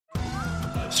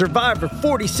Survivor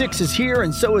 46 is here,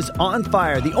 and so is On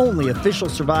Fire, the only official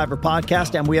Survivor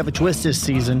podcast, and we have a twist this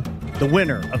season. The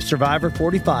winner of Survivor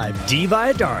 45, Dee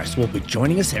Valladares, will be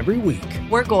joining us every week.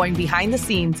 We're going behind the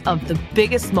scenes of the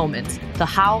biggest moments, the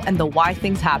how and the why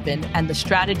things happen, and the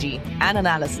strategy and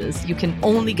analysis you can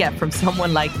only get from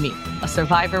someone like me, a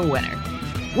Survivor winner.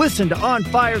 Listen to On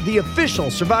Fire, the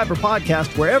official Survivor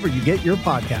podcast, wherever you get your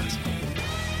podcast.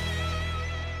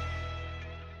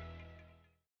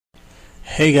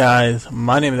 Hey guys,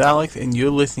 my name is Alex and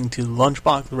you're listening to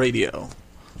Lunchbox Radio.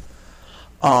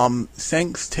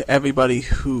 Thanks to everybody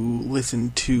who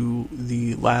listened to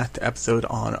the last episode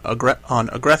on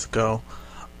Aggressico.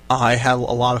 I had a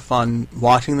lot of fun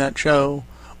watching that show,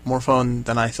 more fun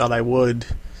than I thought I would,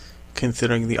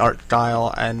 considering the art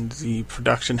style and the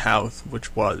production house,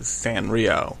 which was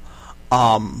Sanrio.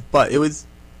 But it was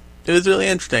really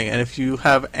interesting, and if you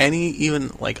have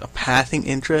even a passing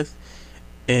interest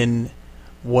in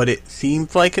what it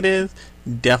seems like it is,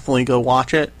 definitely go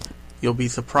watch it. You'll be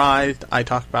surprised. I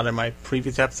talked about it in my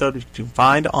previous episode, which you can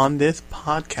find on this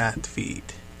podcast feed.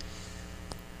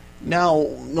 Now,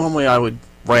 normally I would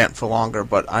rant for longer,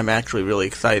 but I'm actually really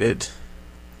excited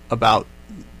about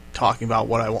talking about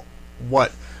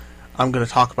what I'm going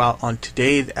to talk about on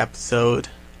today's episode.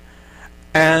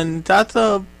 And that's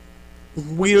a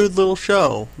weird little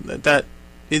show that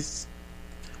is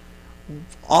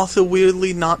also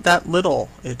weirdly not that little,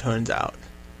 it turns out.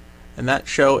 And that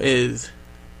show is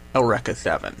Eureka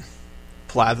 7,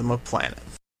 Plasma Planets.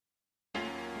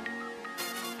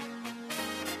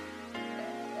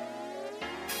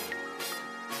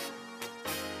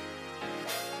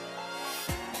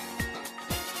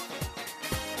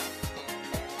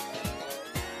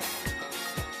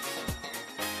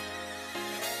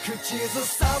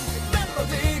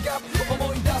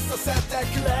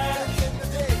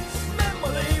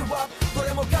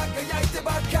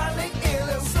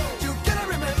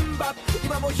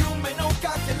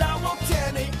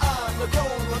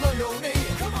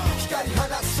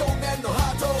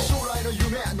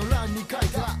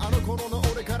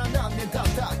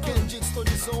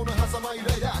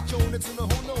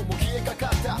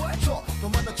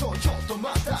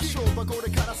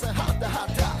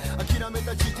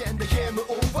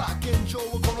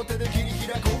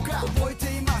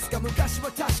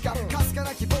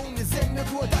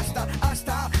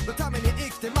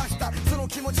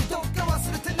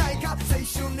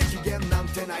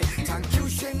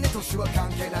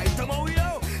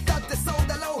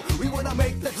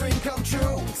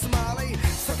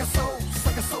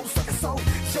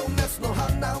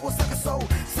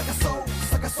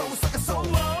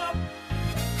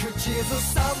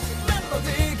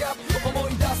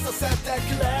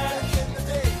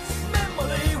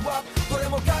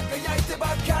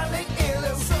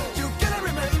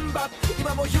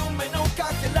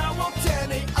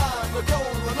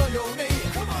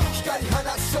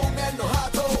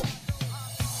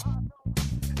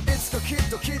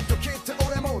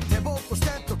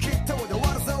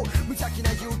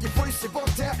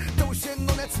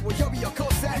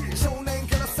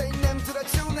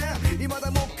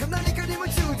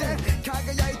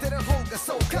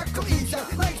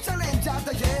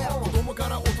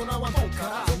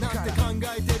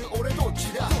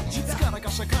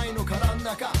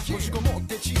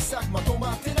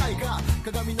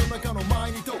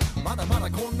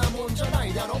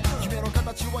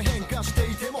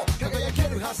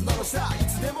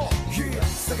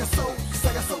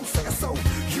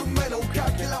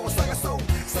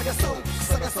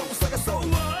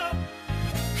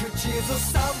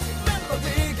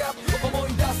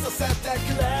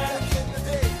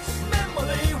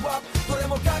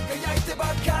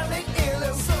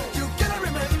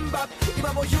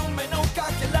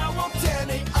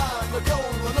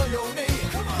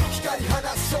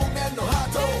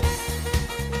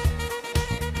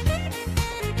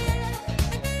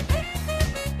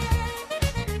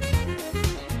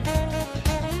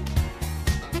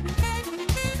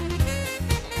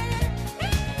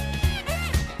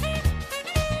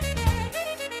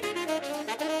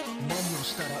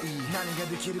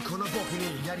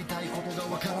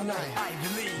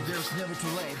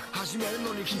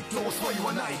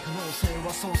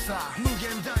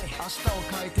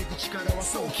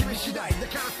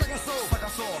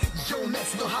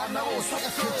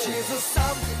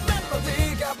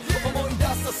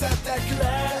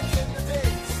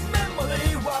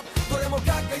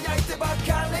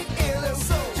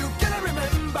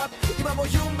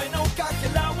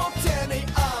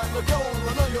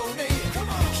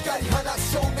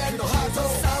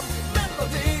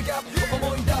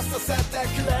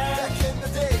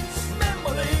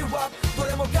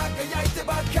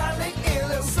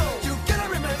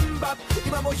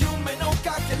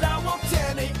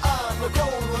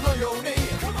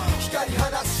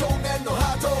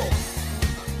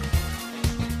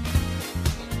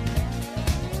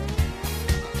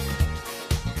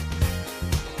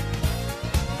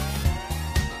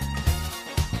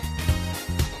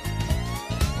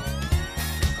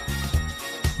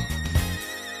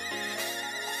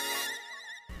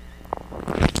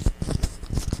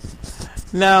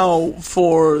 Now,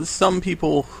 for some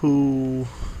people who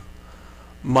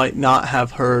might not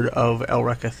have heard of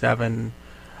Eureka 7,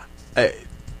 it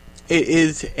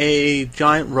is a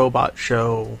giant robot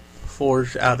show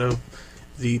forged out of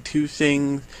the two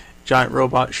things giant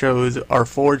robot shows are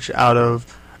forged out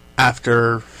of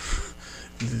after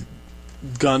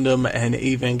Gundam and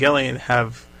Evangelion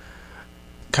have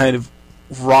kind of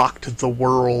rocked the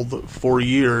world for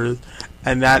years,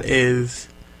 and that is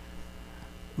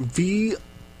be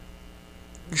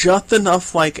just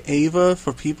enough like Ava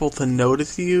for people to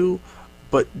notice you,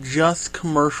 but just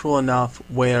commercial enough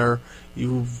where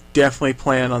you definitely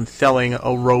plan on selling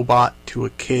a robot to a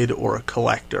kid or a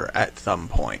collector at some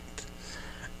point.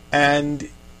 And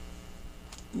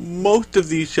most of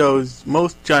these shows,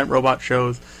 most giant robot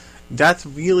shows, that's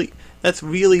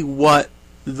really what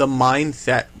the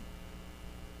mindset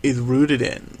is rooted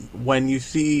in. When you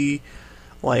see,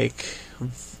 like,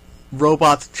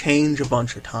 robots change a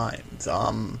bunch of times.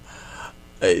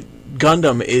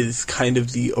 Gundam is kind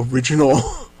of the original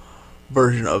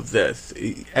version of this.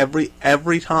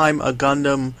 Every time a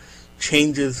Gundam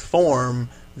changes form,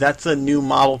 that's a new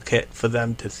model kit for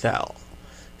them to sell.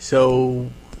 So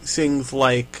things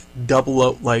like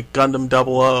like Gundam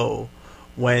 00,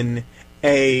 when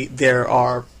there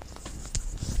are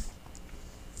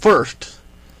first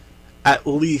at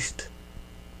least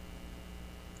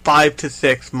 5 to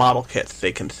 6 model kits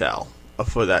they can sell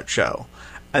for that show.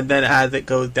 And then as it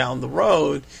goes down the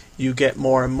road, you get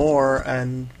more and more,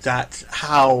 and that's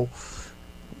how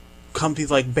companies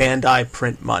like Bandai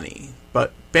print money.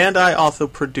 But Bandai also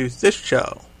produced this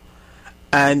show.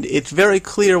 And it's very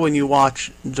clear when you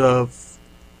watch the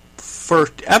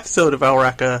first episode of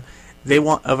Eureka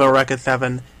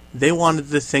 7, they wanted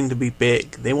this thing to be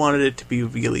big. They wanted it to be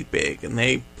really big. And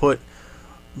they put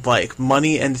like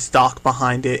money and stock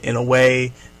behind it in a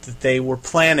way that they were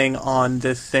planning on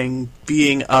this thing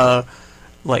being another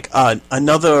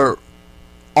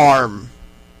arm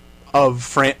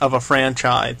of a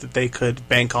franchise that they could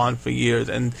bank on for years,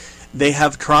 and they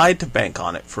have tried to bank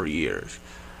on it for years,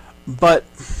 but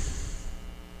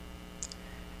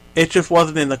it just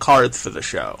wasn't in the cards for the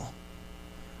show,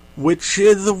 which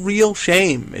is a real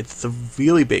shame. It's a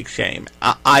really big shame,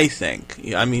 I think.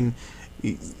 I mean,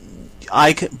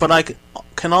 I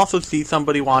can also see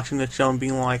somebody watching the show and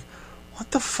being like,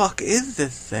 what the fuck is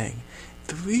this thing?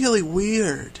 It's really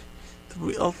weird.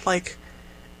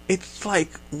 It's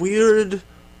like weird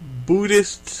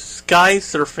Buddhist sky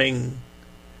surfing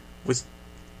with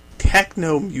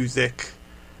techno music.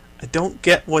 I don't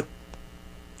get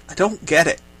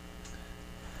it.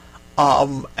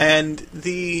 And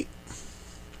the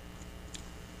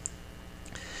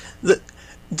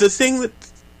thing that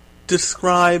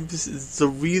describes the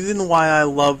reason why I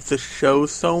love the show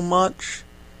so much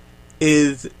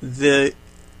is it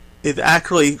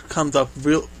actually turns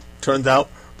out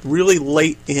really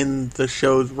late in the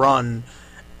show's run.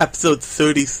 Episode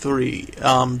 33.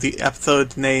 The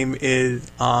episode's name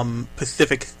is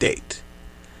Pacific State.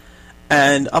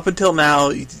 And up until now,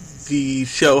 the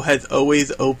show has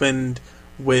always opened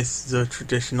with the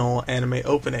traditional anime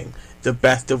opening, the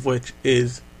best of which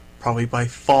is probably by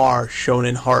far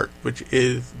Shonen Heart, which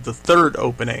is the third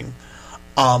opening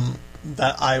that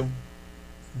I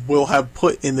will have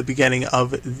put in the beginning of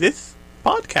this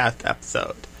podcast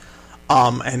episode.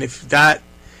 And if that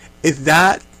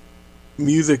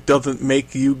music doesn't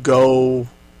make you go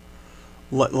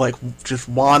like just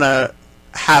wanna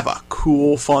have a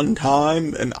cool fun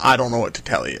time, and I don't know what to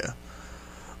tell you.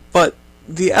 But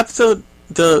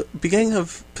the beginning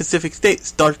of Pacific State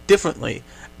starts differently.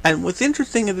 And what's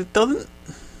interesting is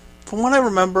from what I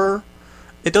remember,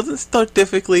 it doesn't start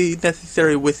differently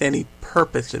necessarily with any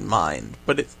purpose in mind,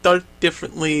 but it starts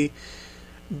differently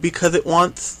because it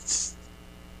wants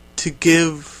to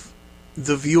give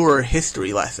the viewer a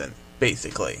history lesson,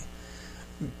 basically.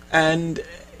 And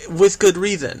with good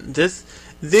reason.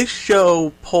 This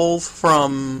show pulls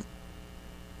from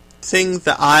things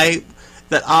that I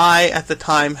at the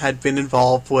time had been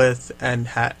involved with and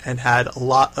had a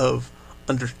lot of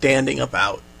understanding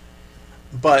about,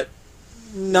 but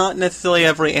not necessarily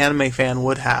every anime fan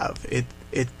would have.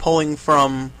 It's pulling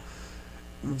from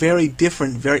very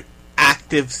different, very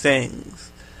active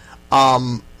things.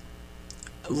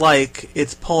 Like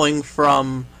it's pulling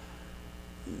from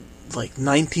like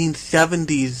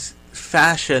 1970s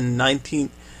fashion,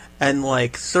 and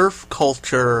like surf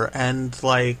culture, and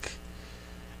like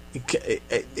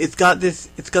it's got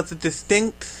the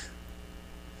distinct.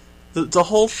 The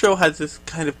whole show has this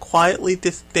kind of quietly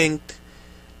distinct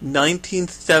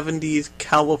 1970s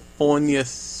California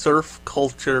surf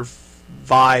culture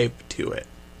vibe to it.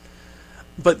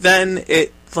 but then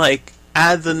it like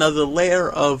adds another layer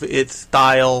of its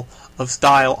style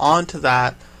onto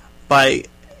that by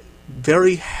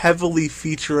very heavily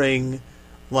featuring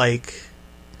like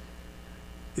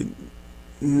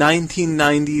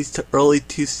 1990s to early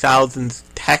 2000s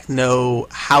techno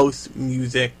house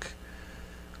music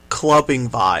clubbing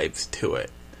vibes to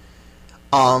it.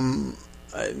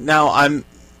 Now I'm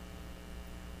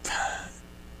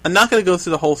not going to go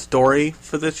through the whole story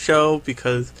for this show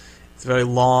because it's very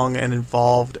long and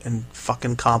involved and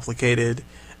fucking complicated,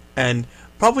 and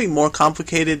probably more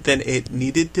complicated than it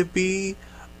needed to be,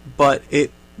 but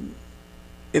it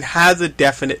has a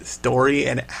definite story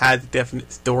and it has a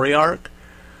definite story arc.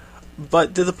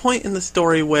 But there's a point in the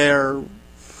story where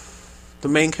the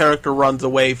main character runs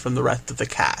away from the rest of the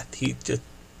cast. He just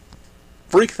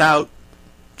freaks out,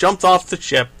 jumps off the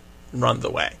ship, and runs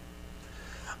away.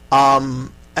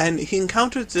 And he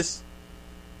encounters this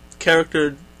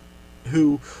character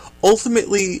who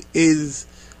ultimately is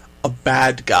a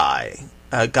bad guy.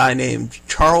 A guy named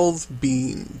Charles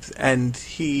Beams. And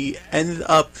he ended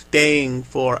up staying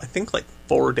for, I think, like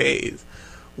 4 days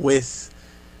with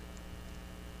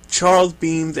Charles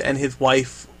Beams and his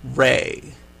wife,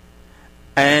 Ray.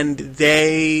 And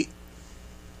there's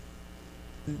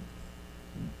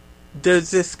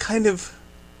this kind of,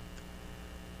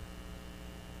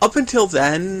 up until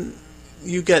then,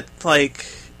 you get like,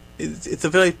 it's a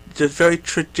very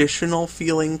traditional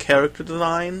feeling character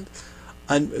design,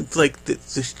 and it's like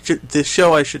this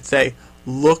show, I should say,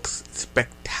 looks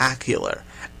spectacular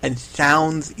and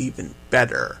sounds even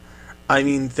better. I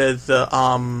mean, there's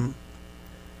the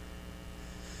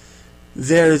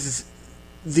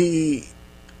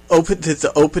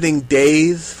opening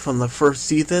days from the first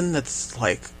season. That's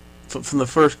like from the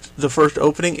first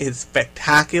opening is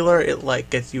spectacular. It like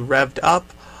gets you revved up.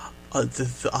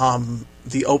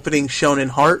 The opening Shonen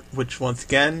Heart, which once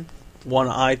again one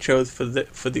I chose for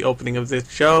the opening of this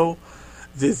show.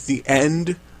 There's the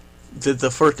end. The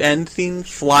first end theme,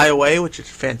 Fly Away, which is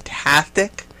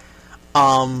fantastic.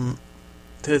 There's,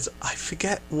 I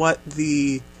forget what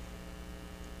the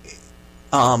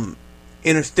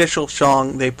interstitial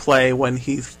song they play when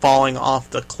he's falling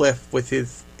off the cliff with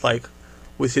his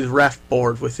ref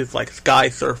board, with his like sky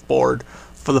surfboard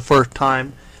for the first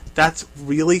time. That's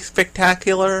really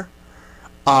spectacular.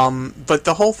 But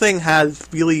the whole thing has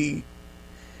really,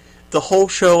 the whole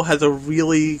show has a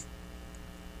really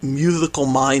musical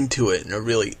mind to it in a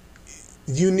really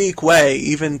unique way,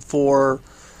 even for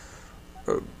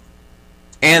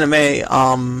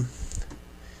anime,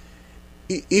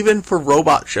 even for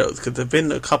robot shows, because there have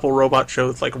been a couple robot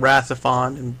shows like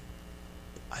Rasifon, and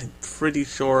I'm pretty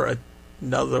sure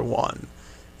another one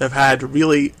that have had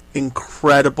really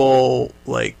incredible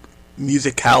like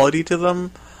musicality to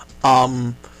them.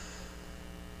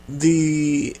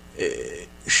 The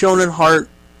Shonen Heart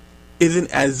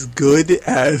isn't as good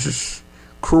as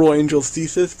Cruel Angel's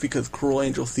Thesis, because Cruel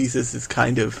Angel's Thesis is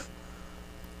kind of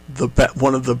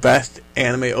one of the best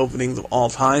anime openings of all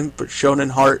time, but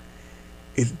Shonen Heart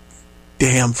is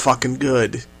damn fucking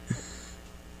good.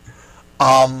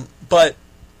 But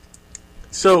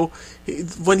so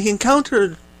when he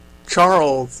encountered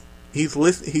Charles, he's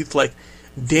like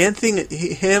dancing.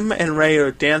 Him and Ray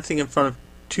are dancing in front of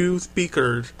 2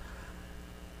 speakers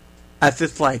at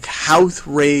this like house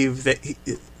rave that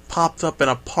it pops up in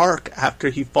a park after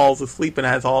he falls asleep and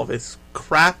has all of his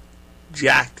crap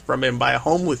jacked from him by a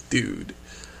homeless dude.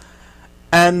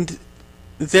 And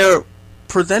they're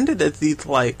presented as these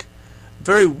like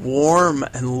very warm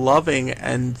and loving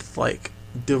and like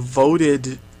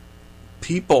devoted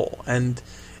people, and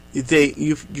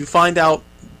you find out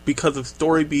because of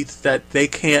story beats that they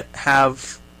can't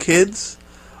have kids,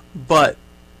 but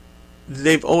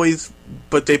they've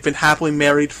been happily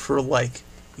married for like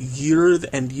years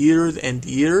and years and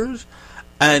years,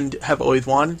 and have always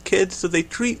wanted kids, so they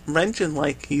treat Renjin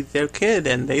like he's their kid,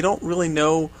 and they don't really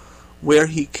know where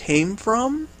he came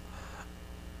from.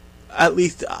 At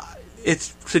least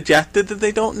it's suggested that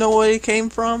they don't know where he came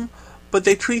from, but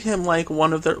they treat him like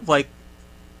one of their, like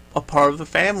a part of the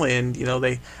family, and you know,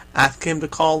 they ask him to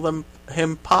call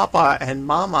him Papa and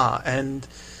Mama, and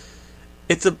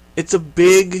it's a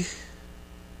big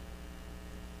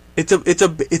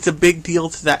deal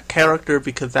to that character,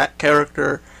 because that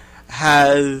character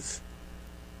has,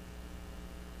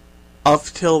 up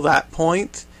till that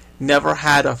point, never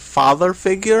had a father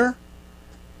figure,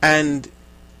 and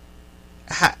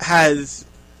has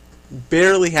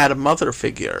barely had a mother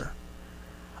figure.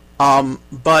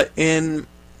 But in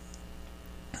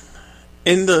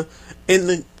the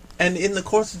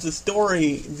course of the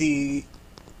story, the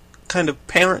kind of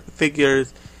parent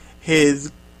figures,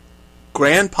 his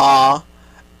Grandpa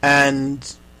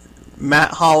and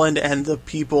Matt Holland and the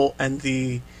people and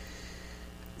the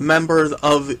members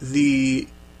of the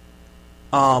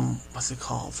what's it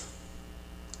called?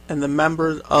 And the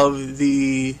members of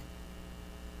the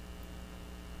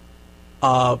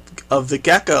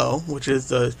Gecko, which is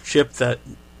the ship that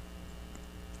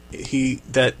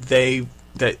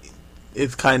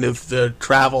is kind of the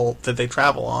travel that they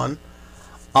travel on,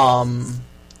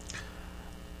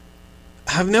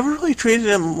 have never really treated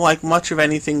him like much of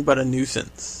anything but a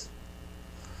nuisance.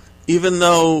 Even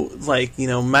though, like, you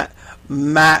know,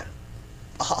 Matt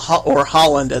or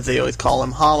Holland, as they always call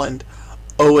him, Holland,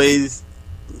 always,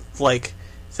 like,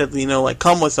 said, you know, like,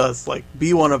 come with us, like,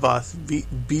 be one of us,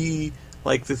 be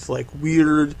like this, like,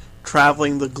 weird,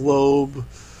 traveling the globe,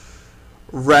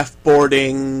 ref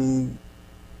boarding,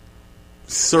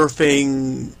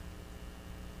 surfing,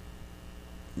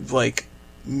 like,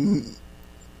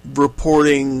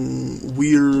 reporting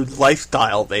weird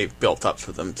lifestyle they've built up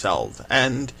for themselves.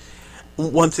 And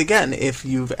once again, if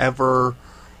you've ever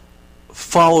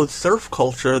followed surf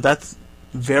culture, that's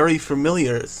very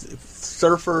familiar.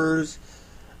 Surfers,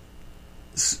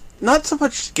 not so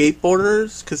much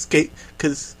skateboarders,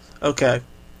 because okay,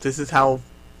 this is how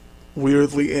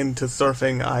weirdly into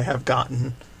surfing I have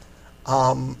gotten.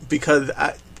 Because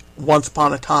once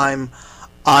upon a time,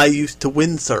 I used to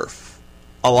windsurf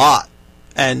a lot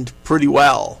and pretty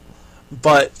well,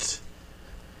 but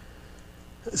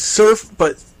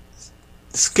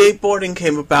skateboarding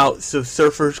came about so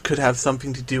surfers could have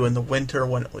something to do in the winter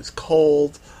when it was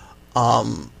cold.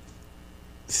 Snowboarding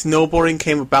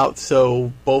came about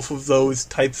so both of those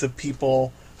types of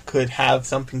people could have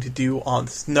something to do on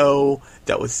snow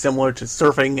that was similar to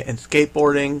surfing and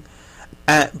skateboarding.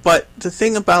 But the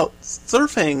thing about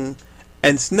surfing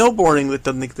and snowboarding that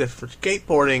doesn't exist for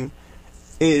skateboarding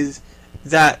is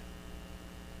that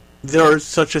there is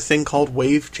such a thing called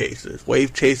wave chasers.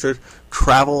 Wave chasers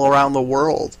travel around the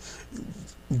world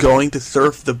going to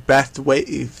surf the best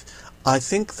waves. I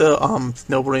think the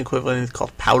snowboarding equivalent is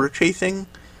called powder chasing,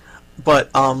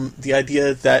 but the idea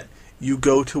is that you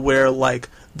go to where, like,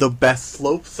 the best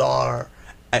slopes are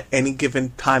at any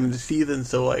given time of the season.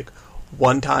 So, like,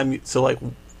 one time, so, like,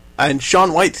 and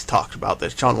Shaun White's talked about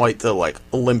this. Shaun White, the, like,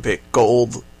 Olympic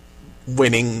gold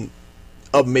winning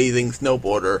amazing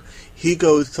snowboarder, he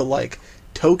goes to, like,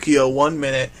 Tokyo one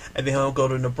minute, and then he'll go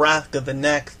to Nebraska the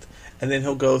next, and then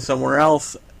he'll go somewhere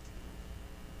else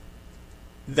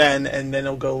and then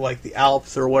he'll go, like, the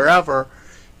Alps or wherever,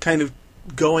 kind of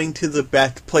going to the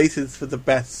best places for the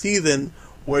best season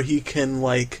where he can,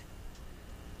 like,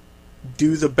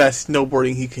 do the best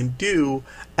snowboarding he can do,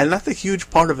 and that's a huge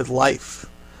part of his life.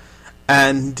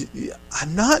 And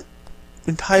I'm not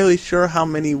entirely sure how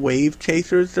many wave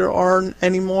chasers there are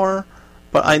anymore,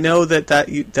 but I know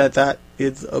that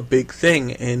is a big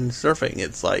thing in surfing.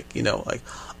 It's like, you know, like,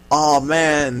 oh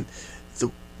man,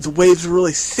 the waves are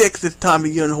really sick this time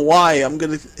of year in Hawaii. I'm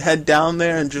gonna head down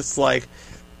there and just, like,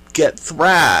 get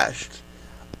thrashed.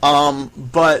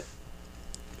 But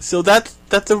so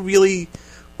that's a really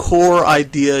core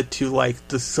idea to, like,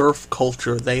 the surf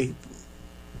culture they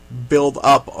build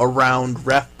up around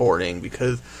ref boarding,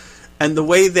 because and the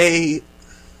way they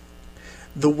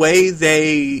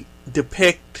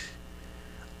depict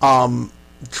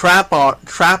trap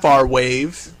R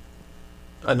waves,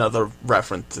 another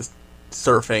reference to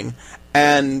surfing,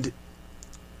 and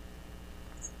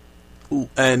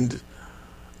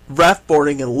ref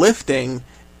boarding and lifting,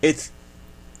 it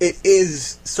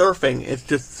is surfing. It's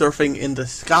just surfing in the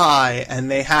sky, and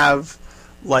they have,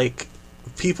 like,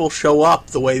 people show up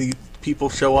the way people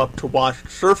show up to watch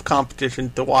surf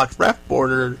competition, to watch ref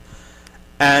boarders,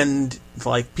 and,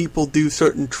 like, people do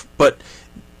certain but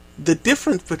the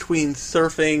difference between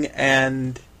surfing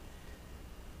and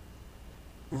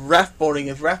ref boarding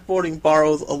is ref boarding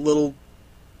borrows a little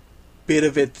bit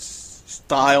of its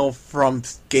style from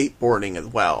skateboarding as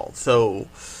well. So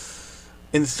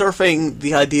in surfing,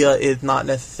 the idea is not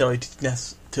necessarily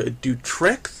to do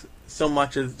tricks so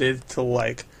much as it is to,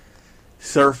 like,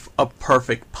 surf a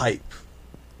perfect pipe.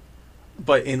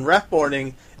 But in ref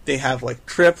boarding, they have, like,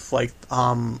 trips, like,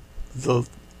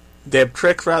 they have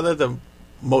tricks, rather. The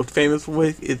most famous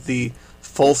with is the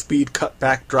full speed cut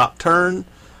back drop turn,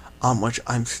 which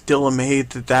I'm still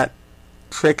amazed that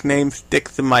trick name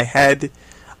sticks in my head.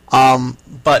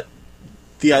 But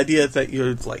the idea is that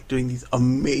you're, like, doing these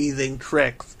amazing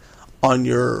tricks on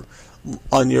your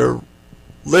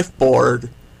lift board.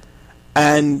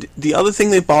 And the other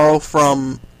thing they borrow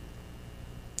from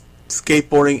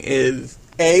skateboarding is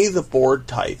the board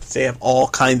types. They have all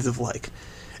kinds of, like,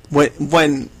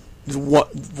 one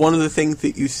of the things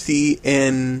that you see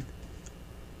in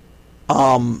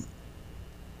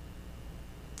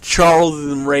Charles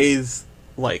and Ray's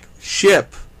like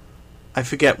ship, I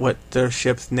forget what their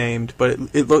ship's named, but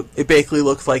it basically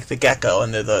looks like the Gecko,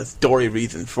 and there's a story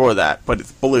reason for that, but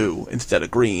it's blue instead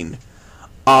of green.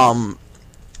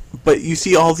 But you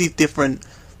see all these different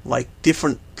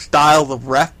styles of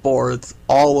ref boards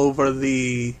all over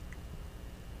the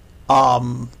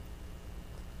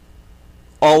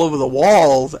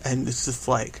walls, and it's just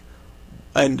like,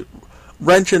 and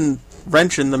Wrenchin,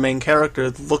 the main character,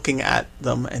 is looking at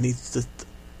them, and he's just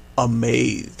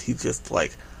amazed. He's just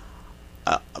like,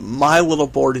 my little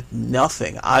board is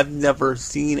nothing. I've never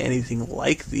seen anything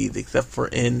like these except for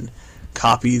in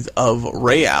copies of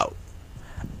Rayout.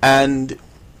 And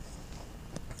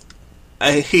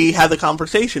he had a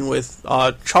conversation with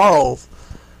Charles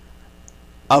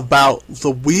about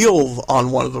the wheels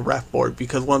on one of the ref boards,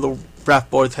 because one of the ref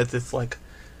boards has this like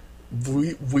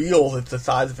wheel that's the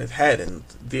size of his head, and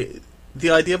the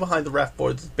idea behind the ref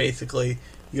boards is basically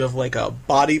you have like a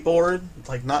body board,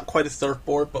 like not quite a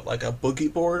surfboard, but like a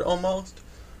boogie board almost,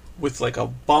 with like a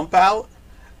bump out,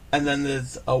 and then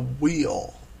there's a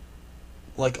wheel,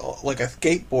 like a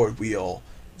skateboard wheel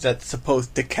that's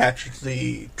supposed to catch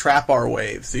the trap bar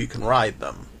waves so you can ride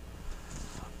them.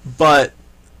 But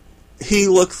he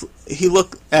looked,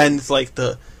 and it's like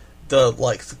the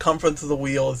like circumference of the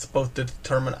wheel is supposed to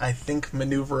determine, I think,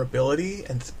 maneuverability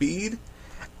and speed.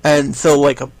 And so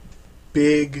like a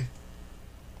big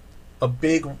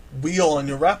wheel on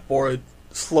your ref board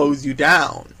slows you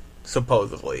down,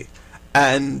 supposedly.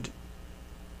 And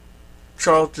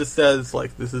Charles just says,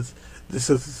 like, this is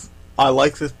I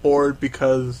like this board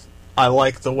because I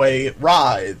like the way it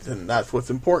rides, and that's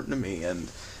what's important to me.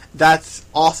 And that's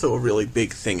also a really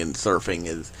big thing in surfing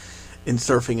and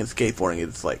skateboarding.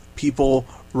 It's like people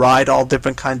ride all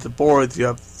different kinds of boards. You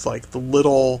have like the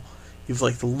little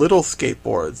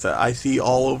skateboards that I see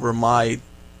all over my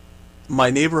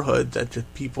neighborhood, that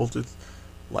just people just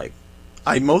like,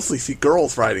 I mostly see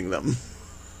girls riding them.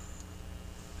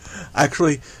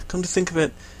 Actually, come to think of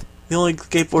it, the only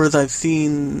skateboarders I've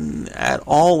seen at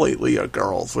all lately are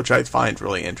girls, which I find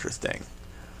really interesting.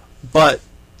 But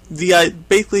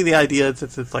basically the idea is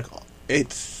that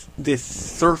it's this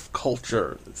surf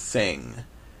culture thing,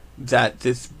 that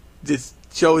this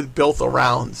show is built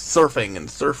around surfing and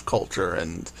surf culture,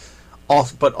 and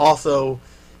also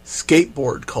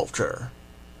skateboard culture.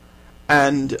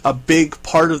 And a big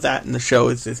part of that in the show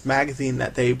is this magazine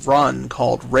that they run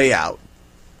called Rayout.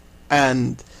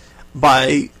 And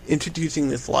by introducing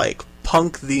this like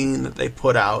punk zine that they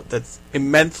put out that's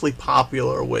immensely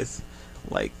popular with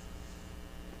like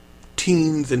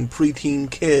teens and preteen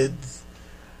kids,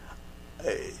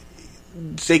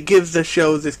 they give the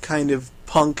show this kind of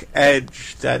punk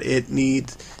edge that it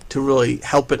needs to really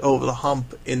help it over the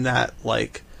hump in that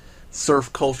like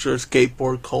surf culture,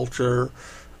 skateboard culture,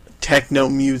 techno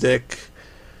music,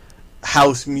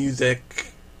 house music,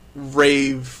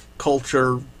 rave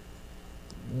culture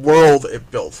world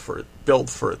it builds for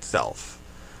itself.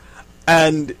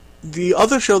 And the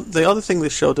other thing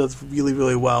this show does really,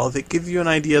 really well is it gives you an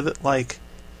idea that, like,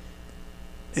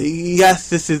 yes,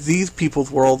 this is these people's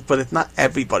world, but it's not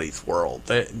everybody's world.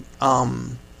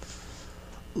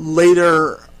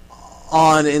 Later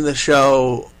on in the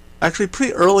show, actually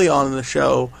pretty early on in the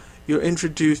show, you're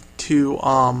introduced to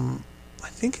I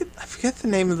forget the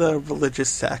name of the religious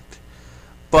sect,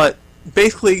 but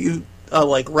basically a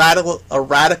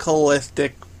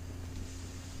radicalistic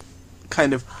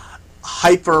kind of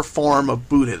hyper form of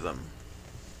Buddhism.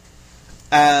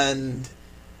 And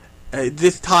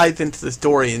this ties into the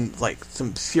story in like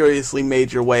some seriously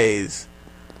major ways,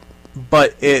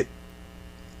 but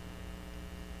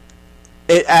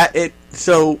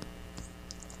so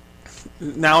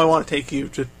now I want to take you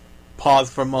to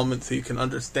pause for a moment so you can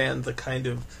understand the kind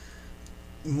of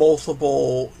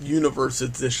multiple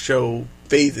universes this show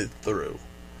phases through.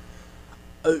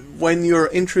 When you're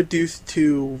introduced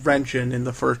to Wrenchin in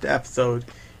the first episode,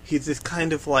 he's this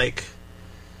kind of like,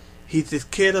 he's this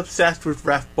kid obsessed with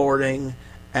ref boarding,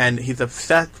 and he's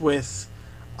obsessed with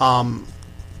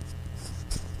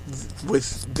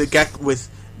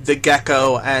the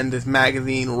Gecko and this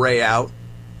magazine Rayout.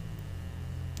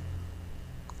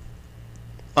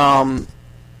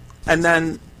 And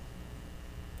then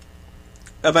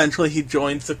eventually he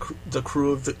joins the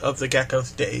crew of the Gecko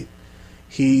State.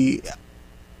 He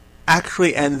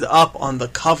actually ends up on the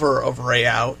cover of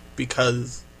Rayout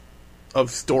because of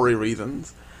story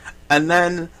reasons. And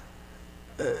then,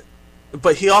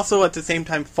 but he also at the same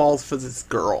time falls for this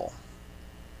girl.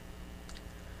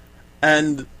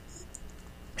 And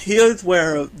here's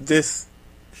where this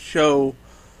show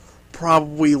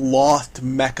probably lost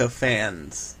mecha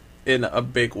fans in a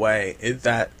big way is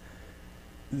that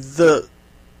the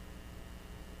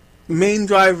main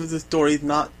drive of the story is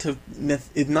not to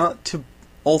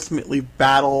ultimately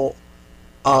battle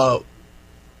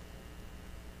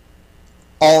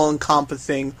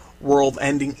all-encompassing,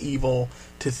 world-ending evil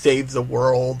to save the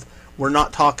world. We're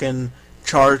not talking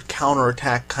charge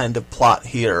counterattack kind of plot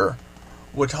here.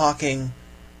 We're talking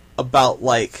about,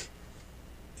 like,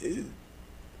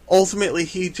 ultimately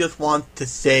he just wants to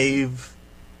save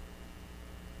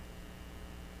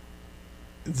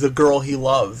the girl he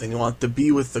loves, and he wants to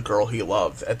be with the girl he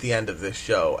loves at the end of this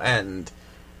show, and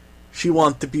she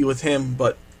wants to be with him,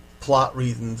 but plot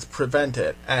reasons prevent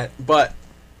it. But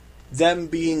them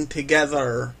being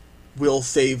together will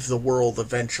save the world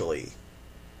eventually.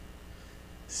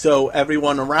 So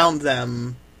everyone around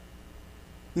them,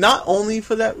 not only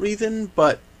for that reason,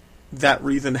 but that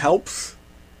reason helps,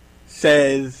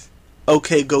 says,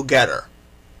 okay, go get her.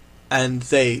 And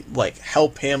they, like,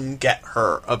 help him get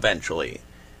her eventually.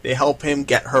 They help him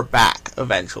get her back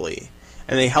eventually.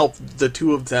 And they help the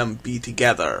two of them be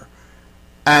together.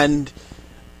 And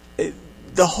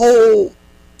the whole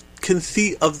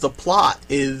conceit of the plot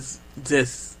is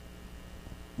this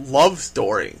love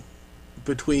story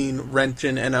between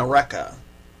Renshin and Eureka.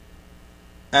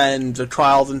 And the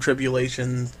trials and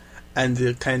tribulations and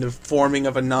the kind of forming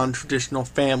of a non-traditional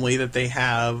family that they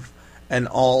have, and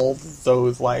all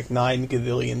those, like, 9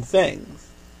 gazillion things.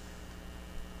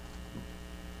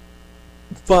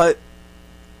 But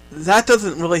that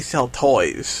doesn't really sell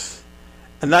toys.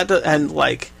 And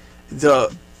like,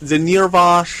 the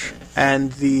Nirvash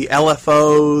and the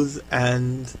LFOs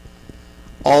and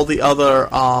all the other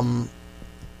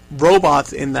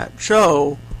robots in that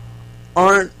show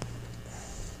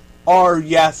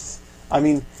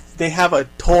they have a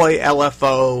toy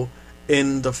LFO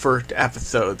in the first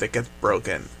episode that gets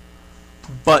broken.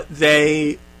 But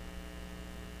they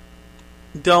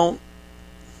don't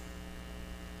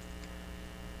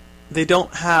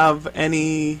have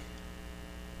any...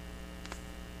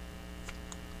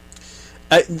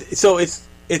 so it's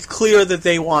clear that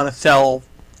they want to sell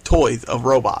toys of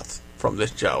robots from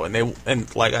this show,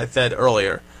 and like I said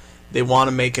earlier, they want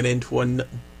to make it into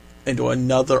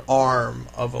another arm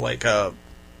of, like, a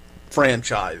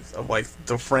franchise, of, like,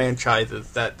 the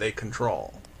franchises that they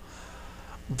control.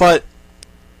 But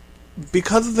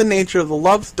because of the nature of the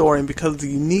love story, and because of the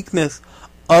uniqueness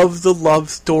of the love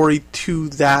story to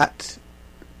this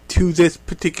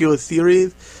particular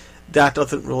series, that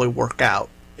doesn't really work out.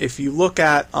 If you look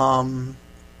at one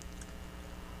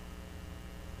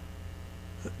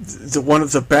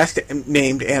of the best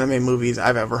named anime movies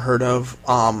I've ever heard of,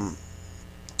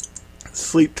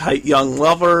 Sleep Tight Young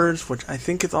Lovers, which I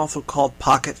think is also called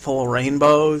Pocket Full of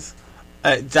Rainbows.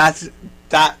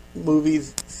 That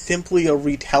movie's simply an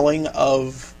alternate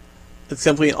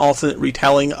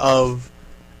retelling of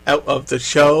the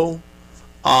show.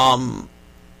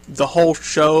 The whole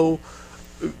show,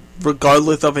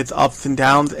 regardless of its ups and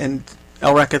downs, and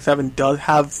Eureka 7 does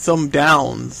have some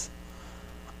downs,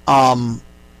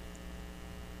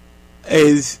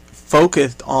 is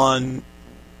focused on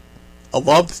a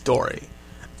love story,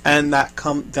 and that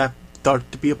starts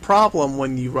to be a problem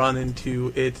when you run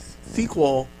into its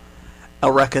sequel,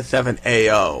 Eureka 7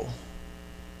 AO,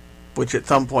 which at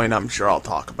some point I'm sure I'll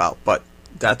talk about, but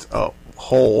that's a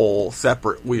whole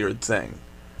separate weird thing.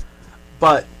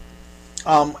 But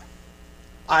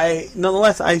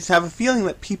nonetheless, I have a feeling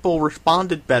that people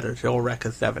responded better to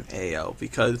Eureka 7 AO,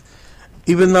 because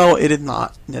even though it is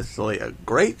not necessarily a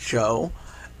great show,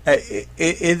 it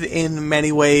is in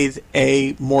many ways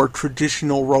a more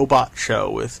traditional robot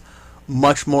show with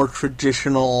much more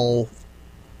traditional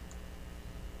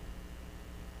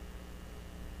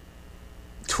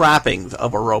trappings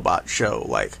of a robot show,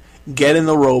 like get in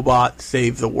the robot,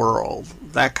 save the world,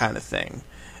 that kind of thing.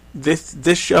 This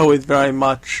show is very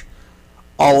much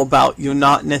all about you're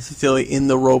not necessarily in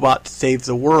the robot to save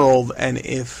the world, and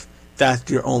if that's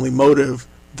your only motive,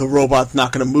 the robot's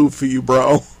not going to move for you,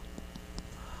 bro.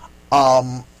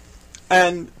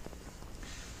 And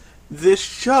this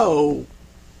show,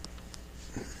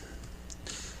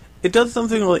 it does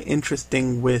something really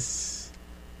interesting with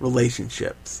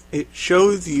relationships. It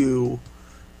shows you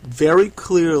very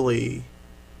clearly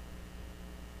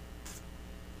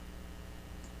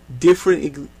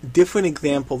different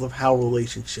examples of how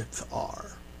relationships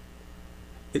are.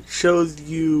 It shows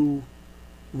you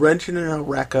Renshin and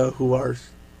Eureka, who are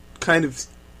kind of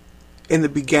in the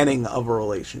beginning of a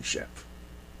relationship.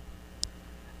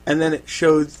 And then it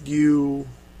shows you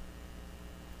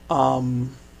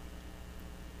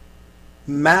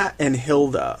Matt and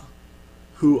Hilda,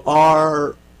 who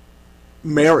are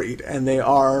married, and they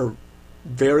are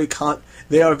very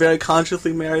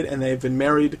consciously married, and they've been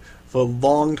married for a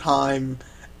long time,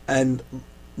 and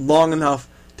long enough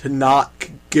to not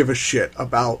give a shit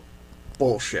about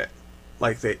bullshit.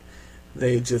 Like,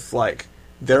 they just, like,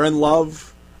 they're in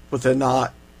love, but they're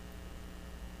not,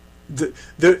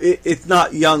 it's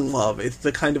not young love. It's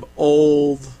the kind of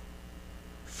old,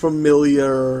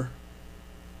 familiar,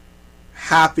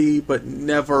 happy, but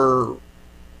never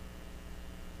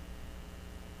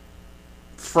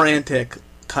frantic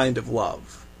kind of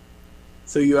love.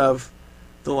 So you have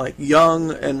the, like,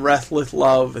 young and restless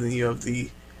love, and then you have the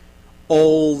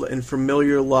old and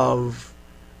familiar love.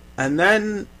 And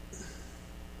then,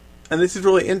 and this is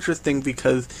really interesting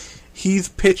because he's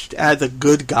pitched as a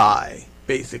good guy,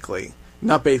 basically.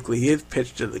 Not basically, he is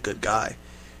pitched as a good guy.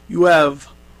 You have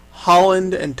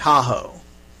Holland and Tahoe.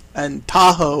 And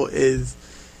Tahoe is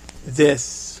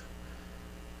this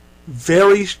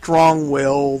very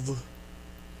strong-willed,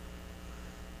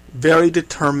 very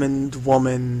determined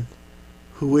woman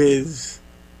who is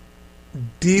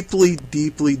deeply,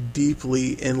 deeply,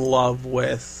 deeply in love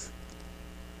with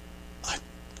a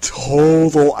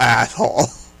total asshole.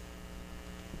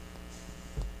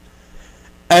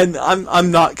 And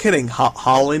I'm not kidding.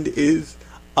 Holland is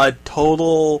a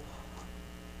total,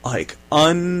 like,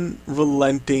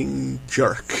 unrelenting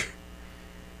jerk.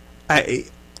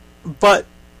 But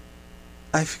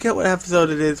I forget what episode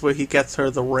it is where he gets her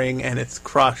the ring and it's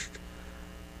crushed.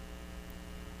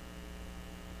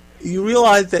 You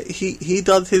realize that he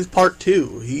does his part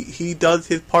too. He does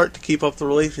his part to keep up the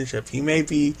relationship. He may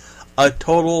be a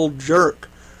total jerk,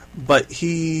 but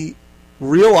he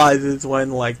realizes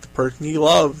when, like, the person he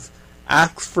loves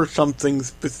asks for something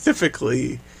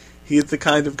specifically, he is the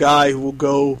kind of guy who will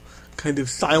go kind of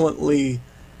silently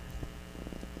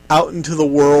out into the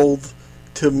world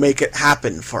to make it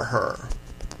happen for her.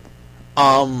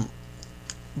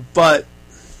 But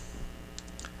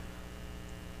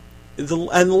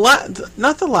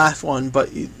not the last one, but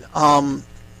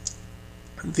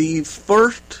the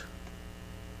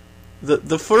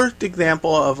first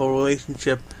example of a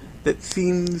relationship that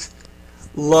seems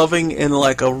loving in,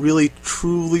 like, a really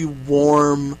truly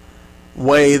warm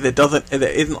way that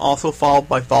isn't also followed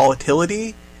by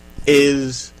volatility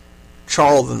is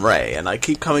Charles and Ray. And I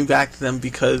keep coming back to them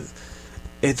because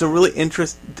it's a really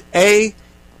interesting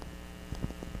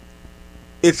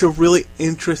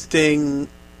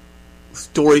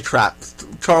story trap.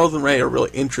 Charles and Ray are really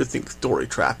interesting story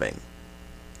trapping.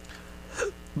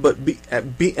 But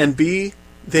B,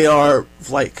 they are,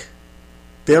 like,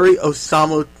 very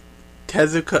Osamu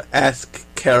Tezuka-esque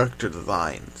character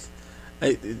designs.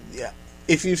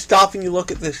 If you stop and you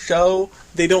look at this show,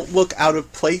 they don't look out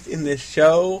of place in this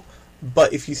show,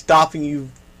 but if you stop and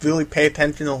you really pay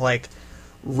attention to, like,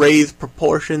 Ray's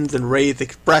proportions and Ray's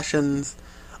expressions,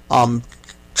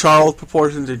 Charles'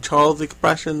 proportions and Charles'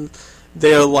 expressions,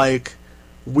 they're, like,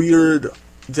 weird.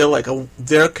 They're like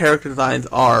their character designs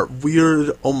are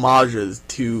weird homages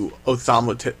to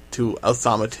Osamu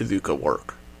Tezuka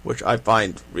work, which I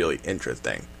find really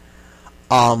interesting.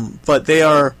 But they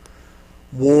are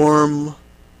warm,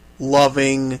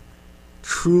 loving,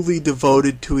 truly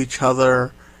devoted to each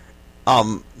other.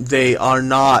 They are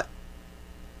not.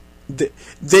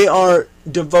 They are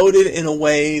devoted in a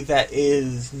way that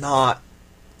is not.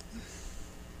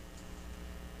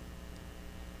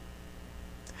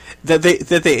 That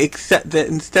they accept, that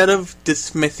instead of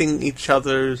dismissing each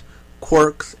other's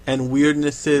quirks and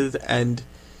weirdnesses and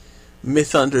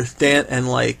misunderstand and,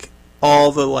 like,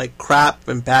 all the, like, crap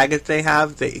and baggage they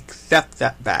have, they accept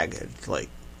that baggage. Like,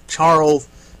 Charles,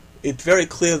 it's very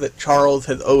clear that Charles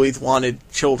has always wanted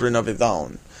children of his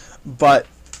own, but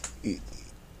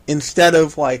instead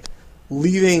of, like,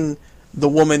 leaving the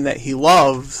woman that he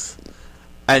loves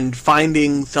and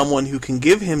finding someone who can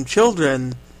give him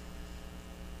children,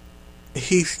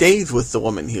 he stays with the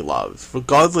woman he loves,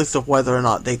 regardless of whether or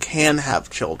not they can have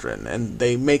children, and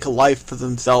they make a life for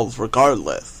themselves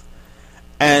regardless.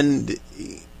 And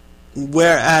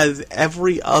whereas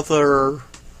every other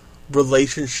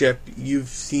relationship you've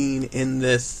seen in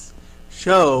this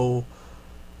show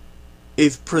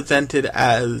is presented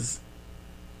as,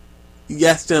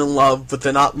 yes, they're in love, but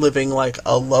they're not living, like,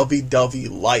 a lovey-dovey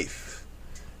life.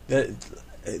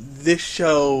 This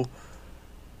show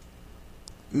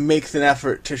makes an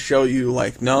effort to show you,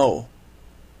 like, no,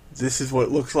 this is what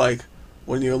it looks like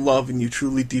when you're in love and you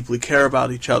truly deeply care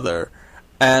about each other,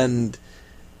 and,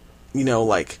 you know,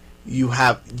 like, you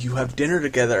have dinner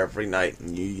together every night,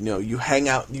 and you hang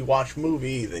out and you watch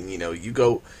movies, and, you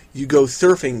go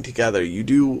surfing together.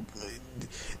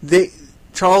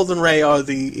 Charles and Ray are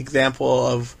the example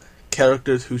of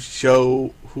characters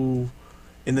who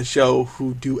in the show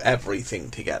who do everything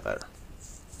together.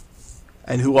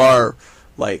 And who are,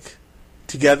 like,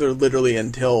 together literally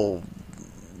until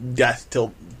death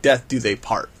do they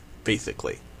part,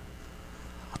 basically.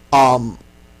 But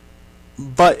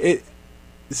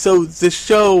this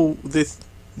show,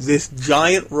 this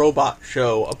giant robot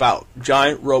show about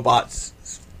giant robots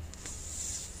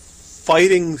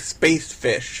fighting space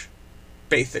fish,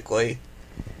 basically,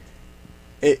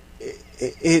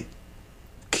 it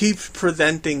keeps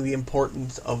presenting the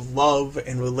importance of love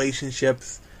and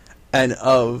relationships and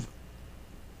of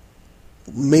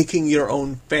making your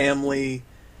own family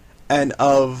and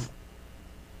of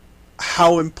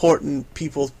how important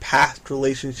people's past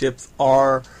relationships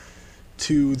are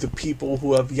to the people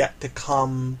who have yet to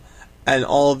come, and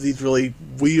all of these really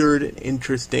weird and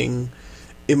interesting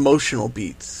emotional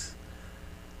beats.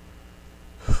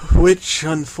 Which,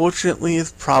 unfortunately,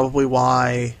 is probably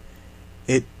why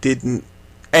it didn't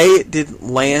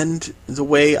land the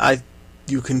way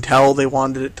you can tell they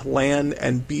wanted it to land,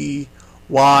 and B,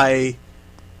 why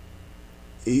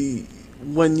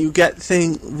when you get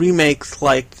remakes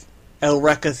like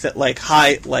Eureka, like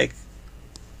High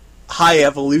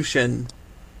Evolution,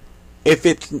 if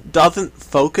it doesn't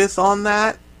focus on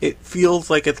that, it feels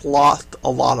like it's lost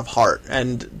a lot of heart.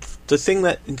 And the thing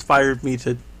that inspired me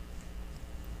to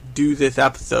do this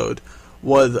episode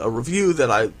was a review that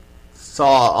I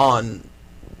saw on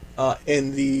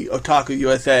in the Otaku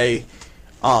USA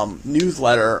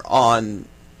newsletter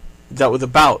that was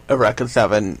about Eureka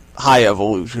 7 High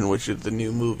Evolution, which is the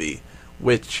new movie,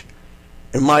 which,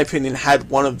 in my opinion, had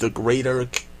one of the greater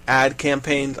ad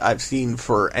campaigns I've seen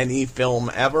for any film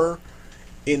ever,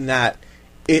 in that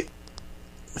it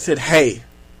said, hey,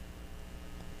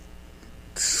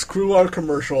 screw our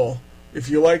commercial. If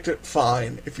you liked it,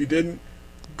 fine. If you didn't,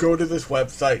 go to this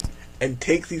website and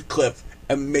take these clips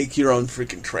and make your own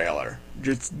freaking trailer.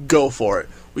 Just go for it.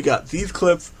 We got these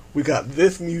clips, we got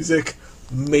this music,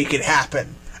 make it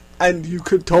happen. And you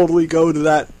could totally go to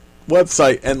that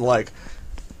website and, like,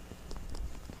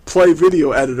 play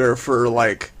video editor for,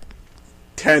 like,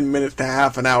 10 minutes to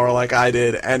half an hour like I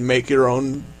did and make your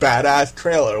own badass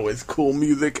trailer with cool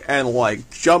music and, like,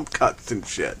 jump cuts and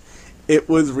shit. It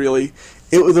was a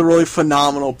really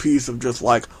phenomenal piece of just,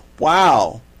 like,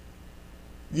 wow,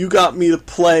 you got me to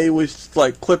play with,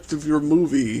 like, clips of your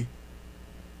movie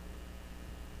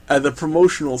as a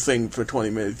promotional thing for 20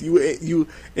 minutes. You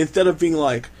instead of being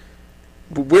like,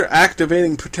 we're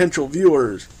activating potential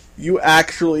viewers, you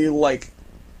actually, like,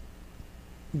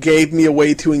 gave me a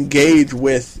way to engage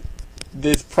with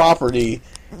this property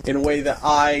in a way that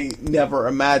I never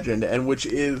imagined, and which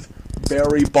is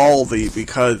very ballsy,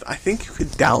 because I think you could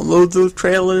download those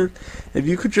trailers. If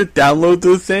you could just download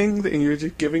those things and you're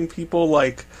just giving people,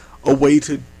 like, a way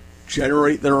to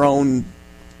generate their own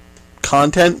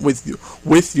content with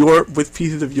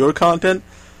pieces of your content,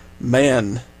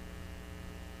 man,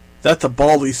 that's a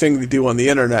ballsy thing to do on the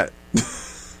internet.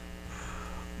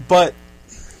 But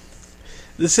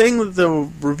the thing that the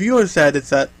reviewer said is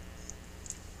that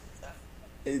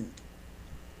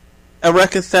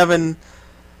Eureka 7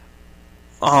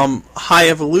 High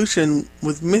Evolution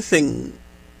was missing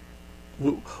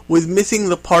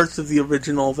the parts of the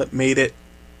original that made it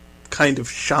kind of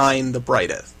shine the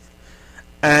brightest.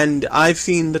 And I've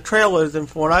seen the trailers, and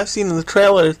from what I've seen in the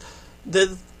trailers,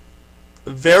 there's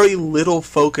very little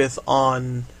focus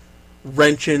on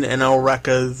Renshin and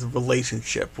Eureka's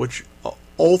relationship, which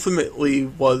ultimately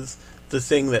was the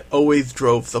thing that always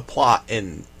drove the plot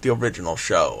in the original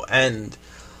show. And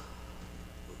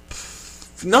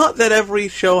not that every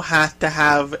show has to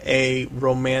have a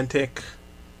romantic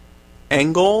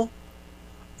angle,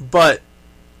 but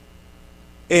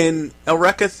in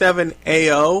Eureka 7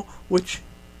 AO, which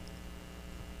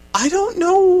I don't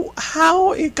know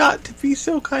how it got to be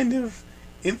so kind of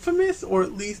infamous, or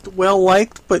at least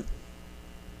well-liked, but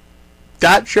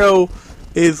that show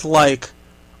is, like,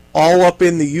 all up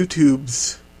in the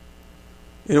YouTubes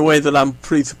in a way that I'm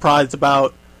pretty surprised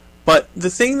about. But the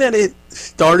thing that it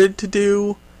started to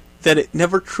do that it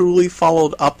never truly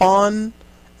followed up on,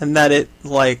 and that it,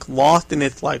 like, lost in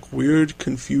its, like, weird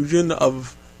confusion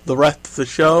of the rest of the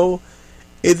show,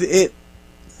 is it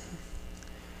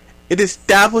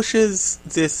establishes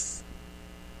this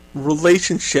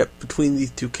relationship between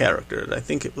these two characters. I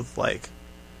think it was like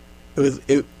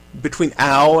between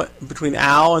Al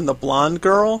and the blonde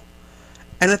girl,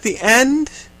 and at the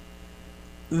end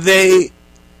they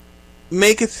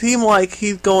make it seem like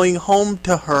he's going home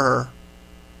to her,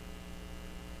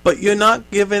 but you're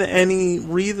not given any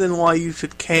reason why you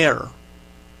should care.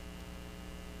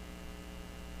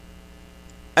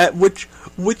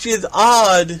 which is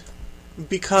odd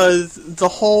because the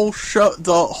whole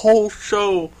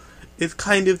show is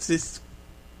kind of this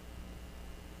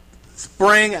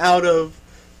sprang out of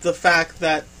the fact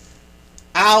that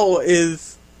Al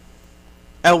is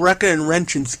Eureka and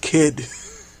Renshin's kid.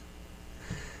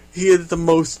 He is the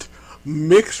most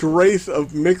mixed race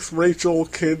of mixed racial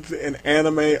kids in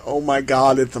anime. Oh my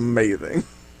god, it's amazing.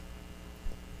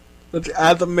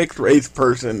 As a mixed race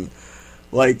person,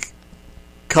 like,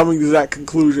 coming to that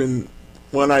conclusion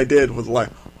when I did was like,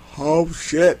 oh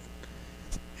shit,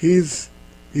 he's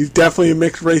definitely a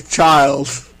mixed race child.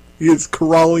 He is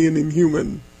Corallian and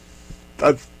human.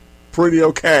 That's pretty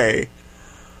okay.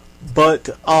 But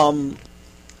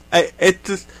it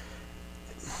just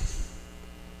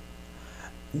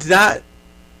that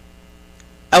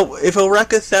if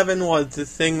Eureka 7 was the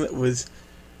thing that was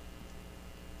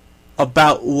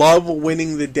about love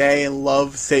winning the day and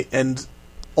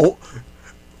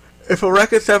if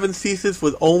Eureka 7's thesis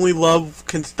was only love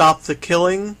can stop the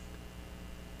killing,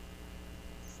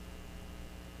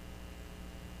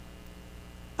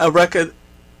 Eureka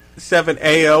 7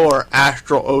 AO or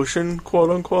Astral Ocean, quote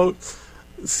unquote,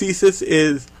 thesis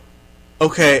is,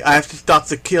 okay, I have to stop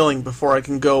the killing before I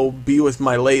can go be with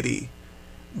my lady.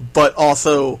 But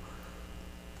also,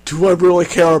 do I really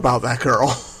care about that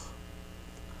girl?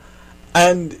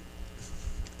 And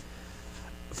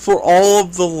for all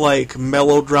of the, like,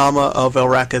 melodrama of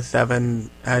Eureka 7,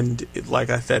 and like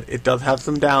I said, it does have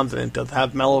some downs, and it does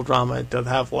have melodrama, it does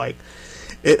have, like,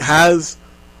 it has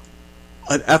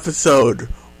an episode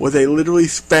where they literally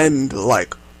spend,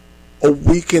 like, a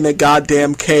week in a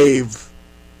goddamn cave.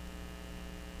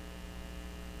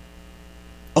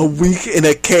 A week in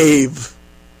a cave.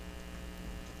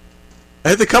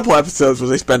 There's a couple episodes where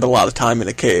they spend a lot of time in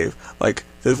a cave. Like,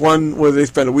 there's one where they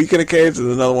spend a week in a cave,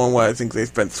 there's another one where I think they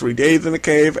spend 3 days in a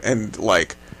cave, and,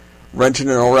 like, Renshin and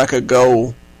Eureka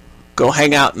go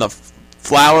hang out in the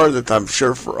flower, that I'm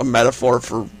sure for a metaphor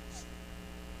for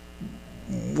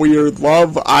weird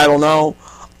love, I don't know.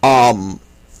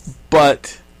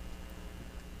 But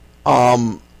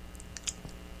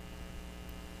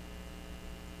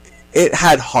it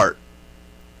had heart.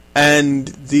 And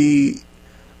the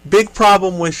big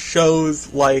problem with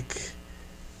shows like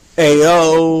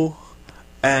AO,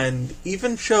 and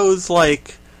even shows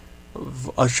like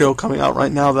a show coming out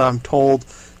right now that I'm told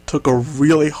took a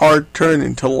really hard turn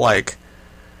into, like,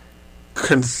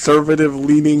 conservative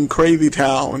leaning Crazy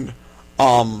Town.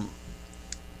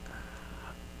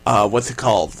 What's it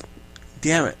called?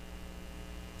 Damn it.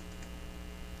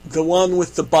 The one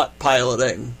with the butt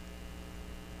piloting.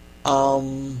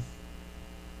 The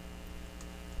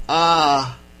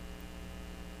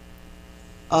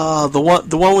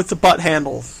one with the butt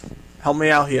handles. Help me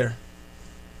out here.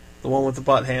 The one with the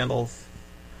butt handles.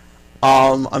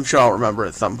 I'm sure I'll remember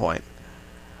at some point.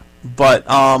 But,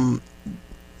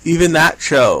 even that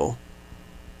show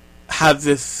had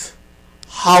this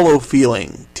hollow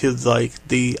feeling to, like,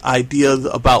 the ideas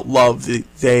about love that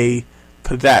they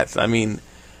possess. I mean,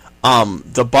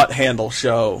 the butt handle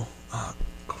show. Oh,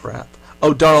 crap.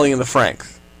 Oh, Darling in the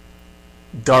Franxx.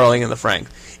 Darling in the Franxx.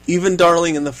 Even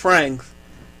Darling in the Franxx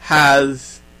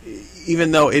has,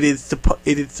 even though it is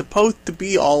supposed to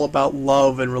be all about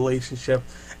love and relationship,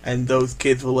 and those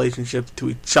kids' relationships to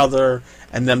each other,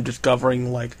 and them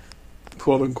discovering, like,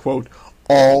 quote unquote,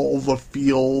 all the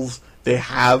feels they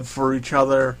have for each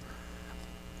other,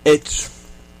 it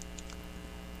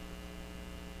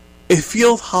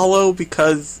feels hollow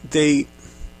because they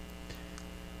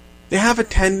have a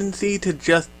tendency to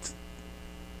just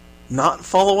not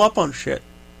follow up on shit.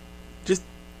 Just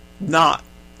not.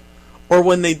 Or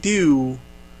when they do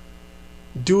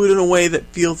it in a way that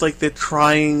feels like they're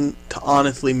trying to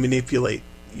honestly manipulate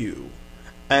you.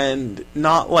 And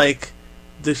not like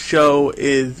the show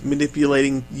is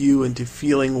manipulating you into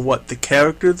feeling what the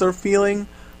characters are feeling,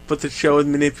 but the show is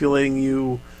manipulating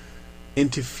you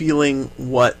into feeling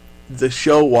what the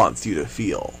show wants you to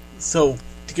feel. So,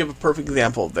 to give a perfect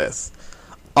example of this,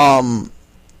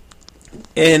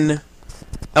 in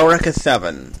Eureka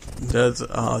 7, there's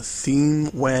a scene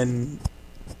when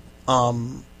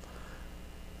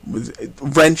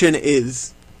Renshin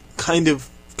is kind of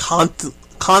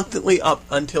constantly up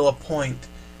until a point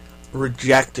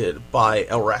rejected by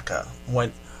Eureka.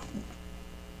 When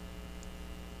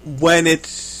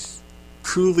it's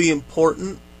truly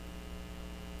important,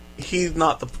 he's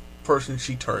not the person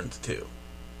she turns to.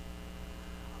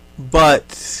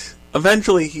 But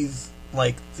eventually he's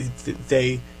like,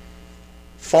 they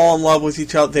fall in love with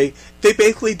each other. They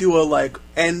basically do a, like,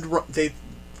 they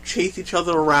chase each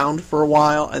other around for a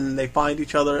while, and then they find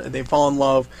each other, and they fall in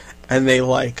love, and they,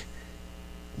 like,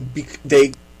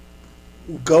 they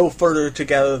go further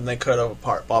together than they could have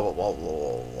apart. Blah blah blah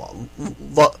blah blah.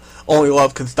 blah. Only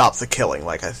love can stop the killing,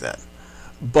 like I said.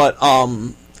 But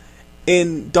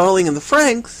in Darling in the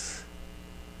Franxx,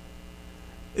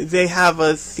 they have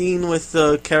a scene with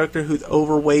the character who's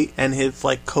overweight and his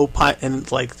like co-pilot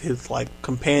and like his like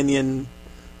companion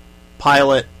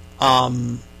pilot,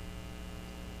 the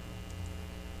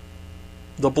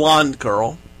blonde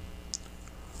girl,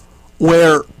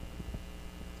 where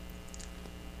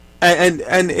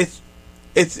and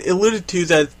it's alluded to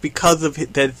that it's because of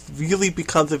that it's really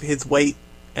because of his weight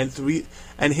and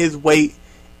his weight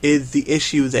is the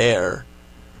issue there,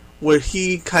 where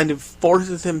he kind of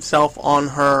forces himself on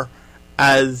her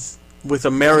as with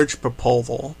a marriage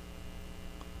proposal.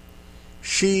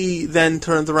 She then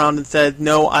turns around and said,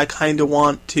 "No, I kind of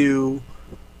want to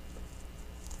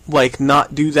like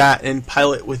not do that and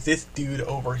pilot with this dude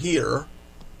over here."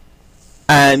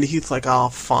 And he's like, "Oh,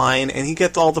 fine." And he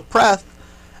gets all the press.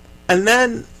 And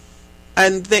then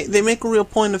they make a real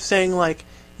point of saying like,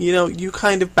 you know, you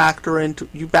kind of backed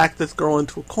this girl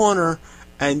into a corner,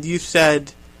 and you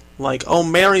said like, "Oh,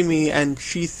 marry me," and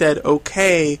she said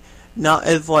okay, not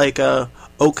as like a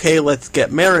okay, let's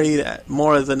get married,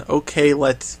 more as an okay,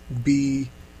 let's be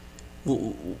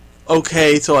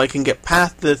okay so I can get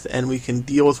past this and we can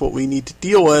deal with what we need to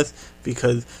deal with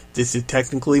because this is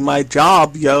technically my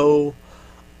job, yo.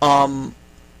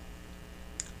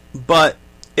 But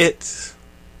it's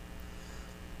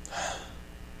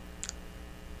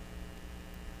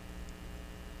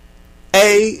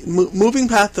moving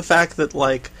past the fact that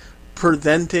like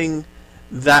presenting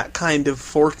that kind of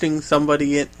forcing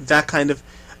somebody in, that kind of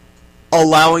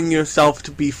allowing yourself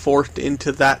to be forced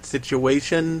into that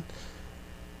situation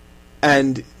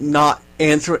and not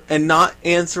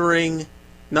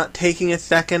taking a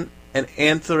second and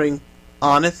answering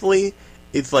honestly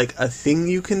is like a thing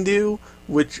you can do,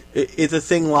 which is a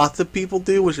thing lots of people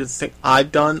do, which is a thing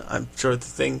I've done. I'm sure it's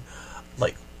a thing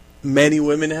like many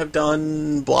women have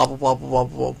done, blah blah blah blah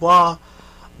blah blah blah.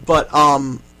 But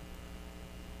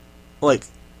like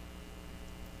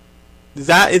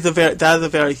that is a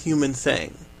very human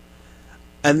thing.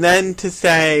 And then to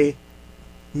say,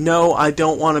 "No, I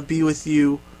don't want to be with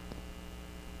you,"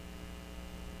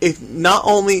 if not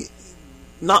only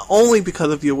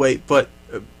because of your weight, but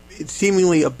it's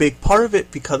seemingly a big part of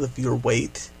it because of your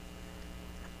weight.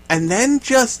 And then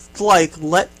just like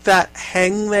let that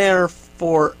hang there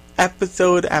for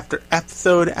episode after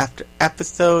episode after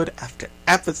episode after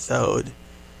episode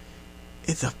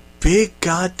is a big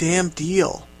goddamn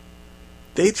deal.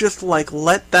 They just like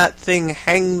let that thing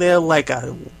hang there like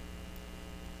a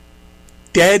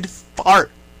dead fart.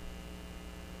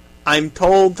 I'm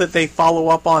told that they follow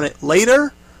up on it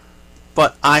later,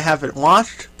 but I haven't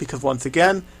watched because once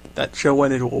again, that show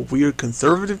went into a weird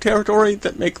conservative territory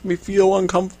that makes me feel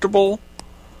uncomfortable,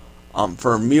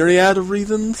 for a myriad of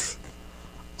reasons.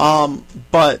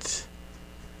 But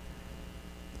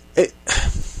it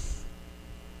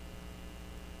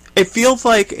feels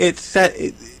like it's set.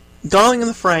 Darling in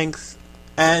the Franxx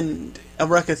and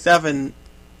Eureka 7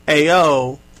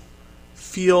 AO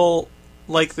feel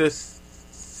like this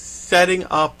setting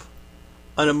up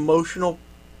an emotional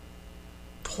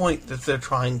point that they're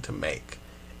trying to make.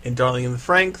 In Darling in the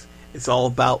Franxx, it's all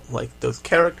about like those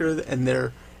characters and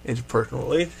their interpersonal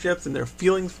relationships and their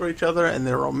feelings for each other and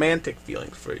their romantic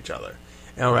feelings for each other.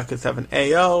 In Eureka 7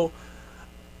 AO,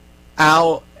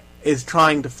 Al is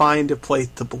trying to find a place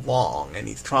to belong, and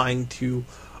he's trying to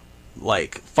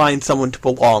like find someone to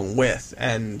belong with,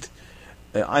 and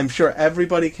I'm sure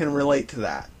everybody can relate to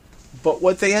that. But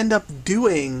what they end up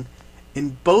doing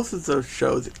in both of those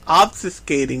shows,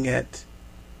 obfuscating it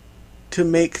to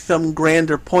make some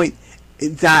grander point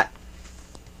that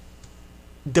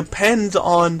depends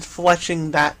on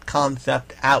fleshing that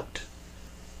concept out.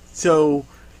 So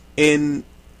in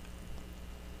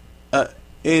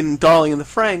Darling in the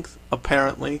Franxx,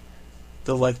 apparently,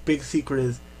 the like big secret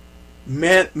is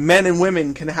men and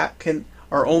women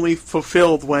are only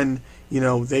fulfilled when, you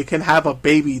know, they can have a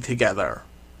baby together.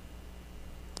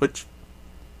 Which,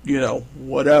 you know,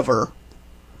 whatever.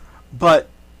 But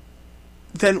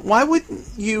then why wouldn't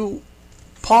you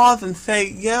pause and say,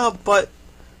 yeah, but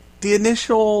the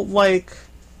initial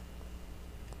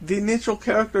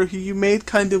character who you made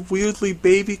kind of weirdly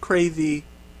baby crazy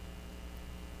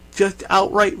just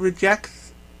outright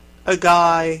rejects a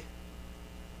guy,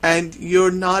 and you're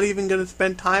not even going to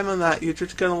spend time on that. You're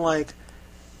just going to like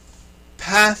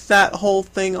pass that whole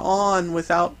thing on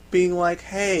without being like,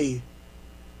 hey,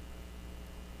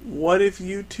 what if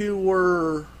you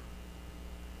two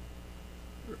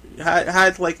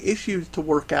had like issues to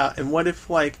work out, and what if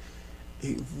like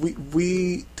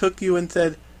We took you and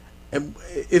said, and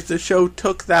if the show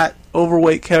took that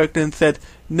overweight character and said,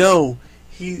 no,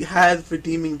 he has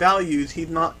redeeming values, he's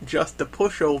not just a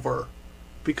pushover.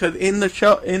 Because in the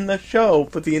show,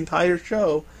 for the entire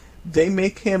show, they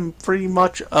make him pretty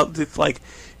much this, like,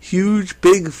 huge,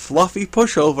 big, fluffy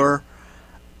pushover.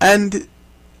 And,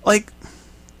 like,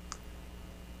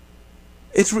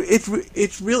 it's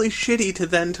really shitty to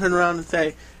then turn around and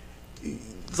say,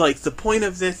 like, the point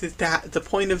of this is to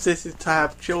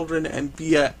have children and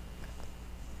be a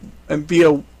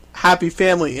happy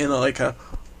family in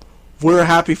we're a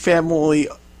happy family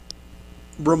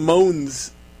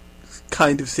Ramones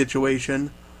kind of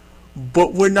situation,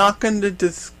 but we're not going to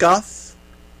discuss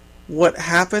what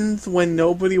happens when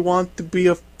nobody wants to be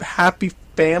a happy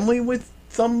family with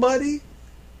somebody.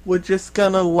 We're just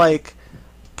gonna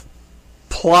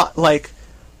plot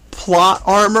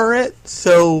armor it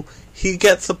so he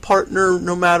gets a partner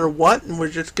no matter what, and we're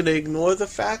just gonna ignore the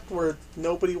fact where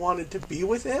nobody wanted to be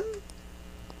with him?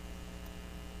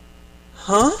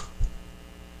 Huh?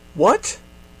 What?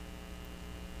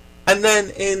 And then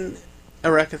in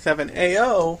Eureka 7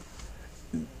 AO,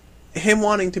 him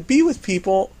wanting to be with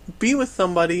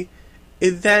somebody,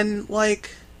 is then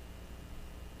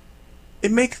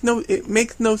it makes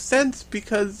no sense,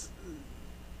 because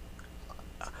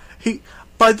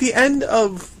by the end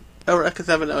of Eureka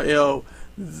 7 AO,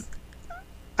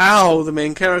 Al, the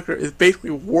main character, is basically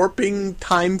warping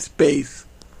time-space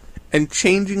and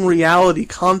changing reality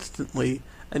constantly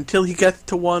until he gets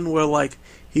to one where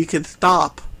he can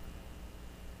stop.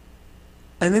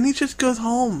 And then he just goes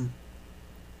home.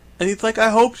 And he's like, I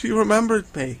hope she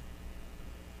remembers me.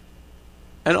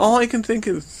 And all I can think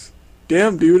is,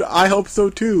 damn, dude, I hope so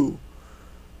too.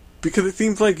 Because it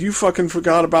seems like you fucking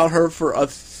forgot about her for a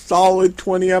solid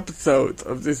 20 episodes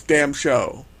of this damn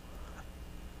show.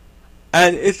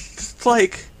 And it's just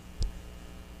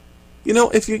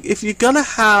if you're gonna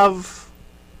have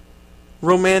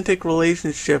romantic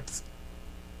relationships,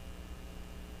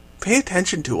 pay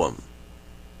attention to them.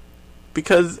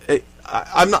 Because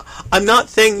I'm not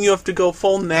saying you have to go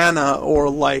full Nana or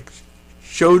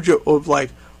shoujo, or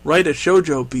write a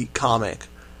shoujo beat comic,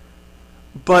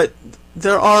 but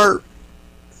there's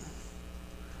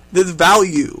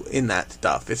value in that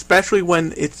stuff, especially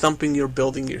when it's something you're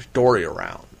building your story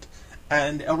around.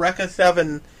 And Eureka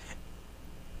 7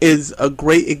 is a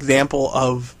great example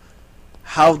of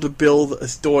how to build a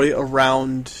story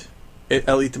around,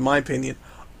 at least in my opinion,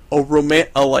 a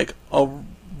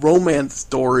romance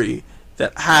story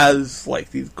that has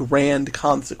these grand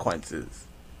consequences.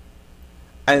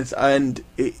 And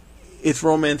its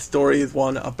romance story is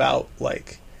one about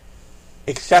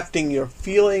accepting your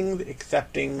feelings,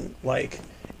 accepting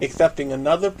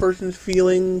another person's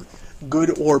feelings,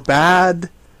 good or bad,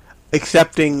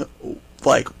 accepting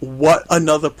what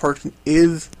another person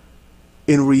is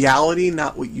in reality,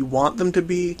 not what you want them to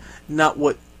be, not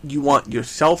what you want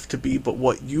yourself to be, but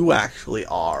what you actually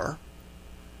are.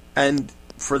 And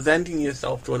presenting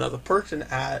yourself to another person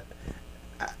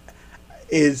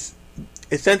is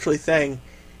essentially saying,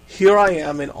 here I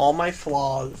am in all my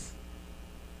flaws,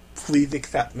 please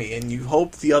accept me. And you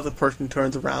hope the other person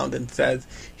turns around and says,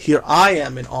 here I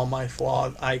am in all my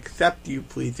flaws, I accept you,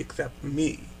 please accept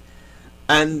me.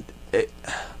 And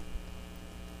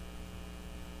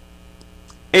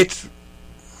it's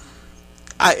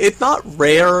not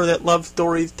rare that love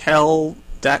stories tell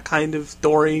that kind of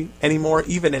story anymore,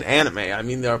 even in anime. I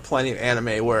mean, there are plenty of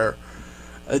anime where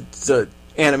the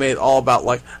anime is all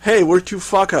about hey, we're two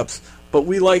fuck-ups, but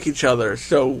we like each other,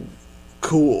 so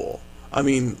cool. I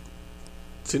mean,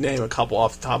 to name a couple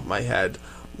off the top of my head,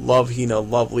 Love Hina,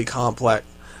 Lovely Complex,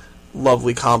 both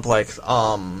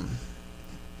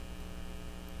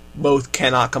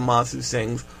Ken Akamatsu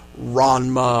sings,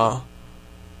 Ranma,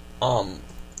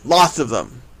 lots of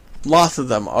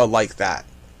them are like that.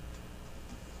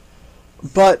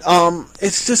 But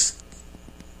it's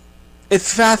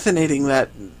fascinating that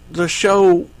the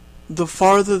show, the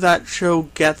farther that show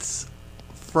gets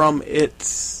from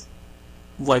its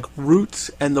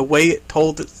roots and the way it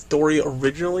told its story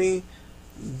originally,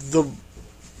 the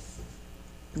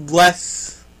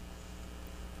less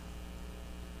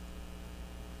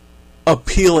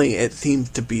appealing it seems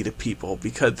to be to people,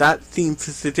 because that seems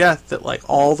to suggest that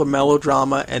all the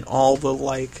melodrama and all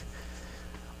the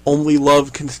only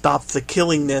love can stop the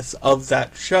killingness of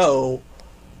that show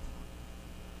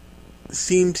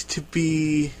seemed to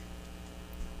be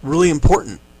really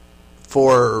important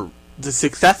for the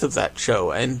success of that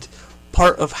show, and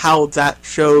part of how that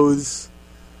show's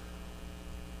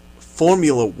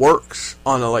formula works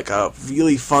on a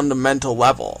really fundamental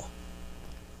level.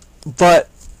 But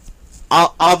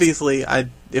obviously,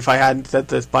 if I hadn't said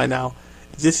this by now,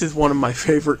 this is one of my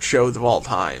favorite shows of all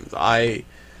time. I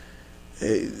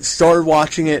started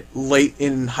watching it late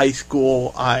in high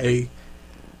school. I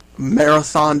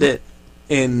marathoned it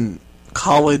in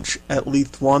college at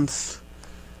least once.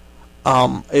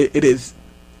 It is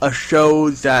a show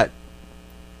that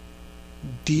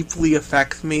deeply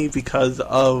affects me because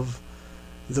of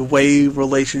the way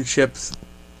relationships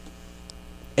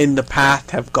in the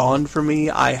past have gone for me.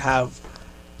 I have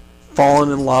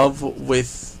fallen in love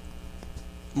with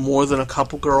more than a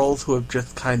couple girls who have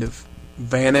just kind of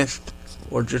vanished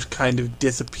or just kind of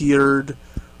disappeared,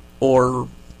 or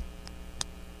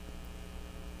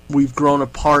we've grown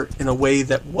apart in a way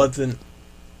that wasn't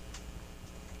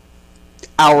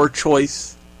our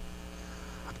choice.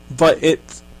 But it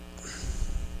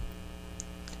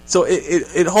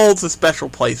holds a special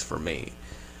place for me.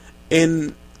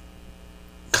 In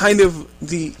kind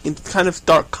of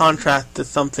stark contrast to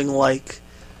something like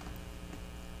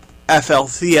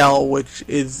FLCL,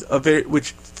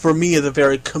 which for me is a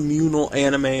very communal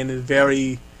anime and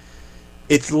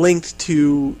it's linked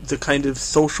to the kind of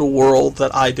social world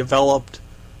that I developed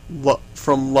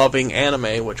from loving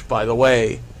anime, which, by the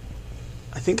way,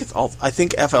 I think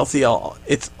FLCL,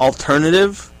 it's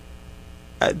alternative.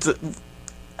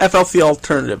 FLCL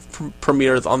Alternative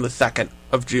premieres on the 2nd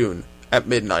of June at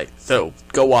midnight, so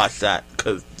go watch that,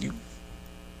 because you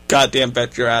goddamn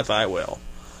bet your ass I will.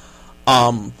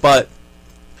 But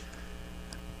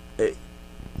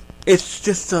it's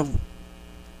just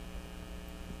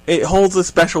it holds a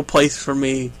special place for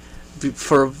me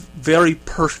for very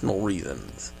personal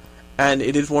reasons. And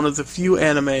it is one of the few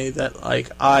anime that,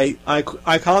 like, I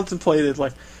contemplated,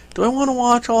 like, do I want to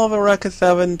watch all of Eureka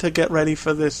 7 to get ready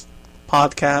for this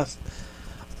podcast?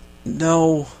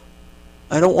 No.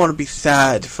 I don't want to be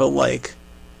sad for, like,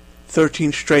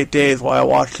 13 straight days while I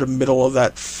watch the middle of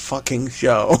that fucking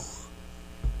show.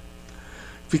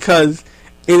 Because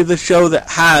it is a show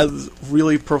that has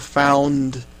really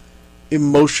profound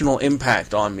emotional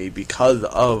impact on me because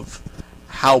of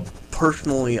how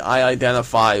personally I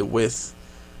identify with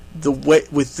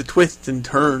the twists and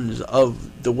turns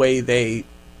of the way they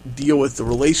deal with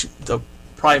the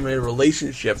primary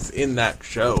relationships in that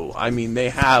show. I mean, they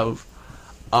have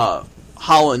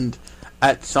Holland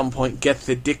at some point gets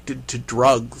addicted to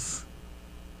drugs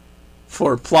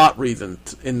for plot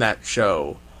reasons in that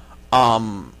show.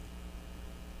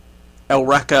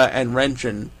 Eureka and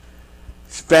Renshin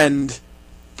spend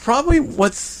probably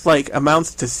what's like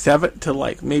amounts to 7 to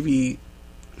like maybe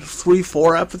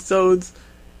 3-4 episodes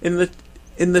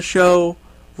in the show,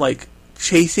 like,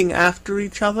 chasing after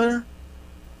each other,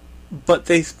 but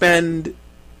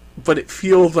it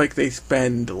feels like they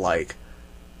spend like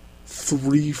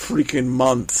 3 freaking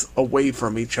months away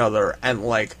from each other and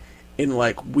like in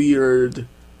like weird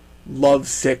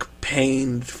lovesick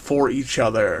pain for each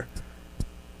other.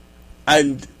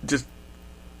 And just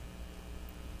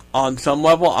on some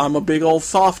level, I'm a big old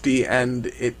softie, and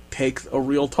it takes a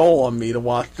real toll on me to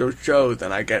watch those shows,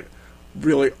 and I get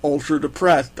really ultra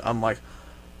depressed. I'm like,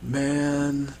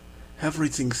 man,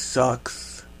 everything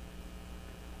sucks.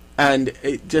 And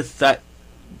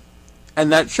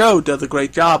that show does a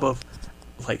great job of,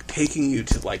 like, taking you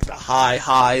to, like, the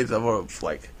highs of a,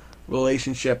 like,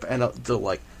 relationship and the,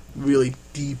 like, really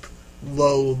deep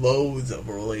lows of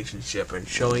a relationship, and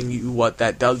showing you what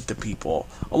that does to people,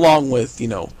 along with, you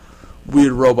know,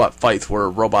 weird robot fights where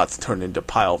robots turn into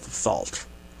piles of salt.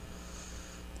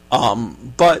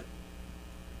 But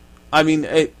I mean,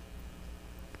 it,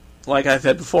 like I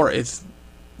said before, it's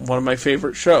one of my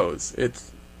favorite shows.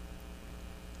 It's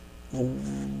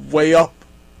way up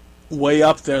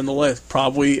there in the list,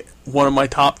 probably one of my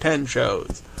top 10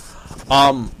 shows.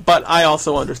 But I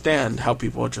also understand how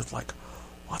people are just like,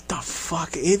 what the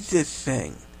fuck is this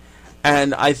thing?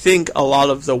 And I think a lot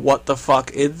of the what the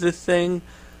fuck is this thing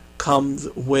comes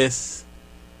with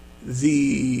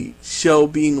the show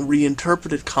being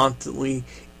reinterpreted constantly,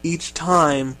 each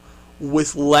time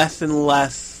with less and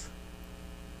less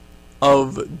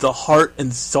of the heart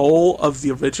and soul of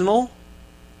the original.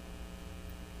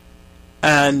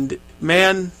 And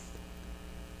man,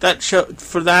 that show,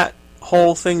 for that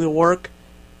whole thing to work,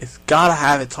 it's gotta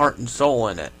have its heart and soul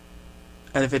in it.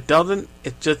 And if it doesn't,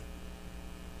 it's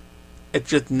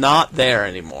just not there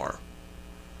anymore.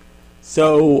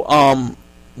 So, on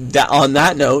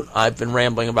that note, I've been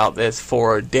rambling about this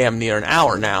for damn near an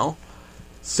hour now.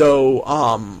 So,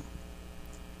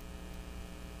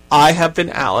 I have been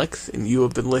Alex, and you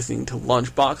have been listening to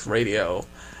Lunchbox Radio.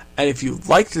 And if you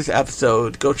liked this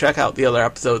episode, go check out the other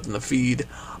episodes in the feed.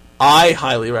 I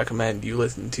highly recommend you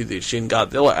listen to the Shin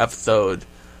Godzilla episode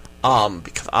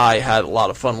because I had a lot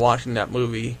of fun watching that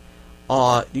movie.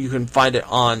 You can find it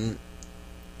on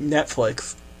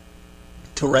Netflix,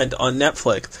 to rent on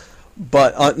Netflix,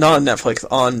 but not on Netflix,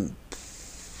 on,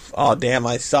 oh damn,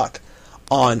 I suck,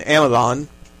 on Amazon,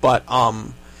 but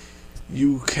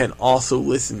you can also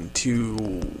listen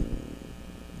to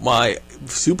my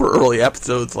super early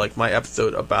episodes, like my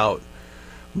episode about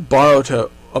Boruto,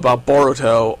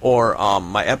 or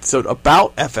my episode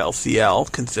about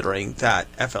FLCL, considering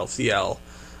that FLCL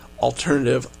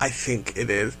Alternative, I think it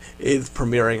is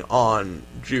premiering on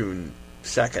June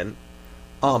 2nd.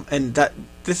 And that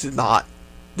it's not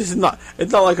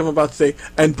like I'm about to say,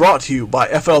 and brought to you by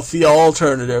FLCL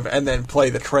Alternative, and then play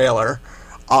the trailer.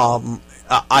 I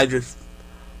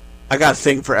got a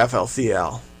thing for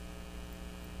FLCL.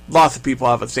 Lots of people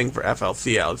have a thing for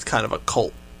FLCL. It's kind of a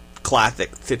cult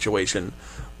classic situation,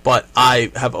 but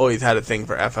I have always had a thing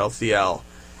for FLCL.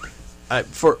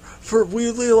 For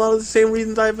weirdly a lot of the same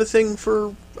reasons I have a thing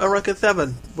for Eureka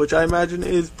 7, which I imagine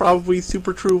is probably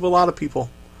super true of a lot of people.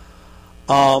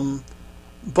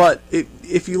 But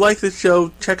if you like this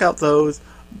show, check out those,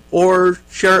 or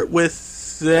share it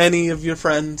with any of your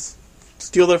friends.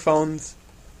 Steal their phones,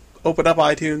 open up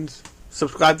iTunes,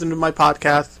 subscribe them to my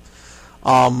podcast.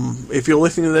 If you're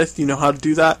listening to this, you know how to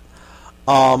do that.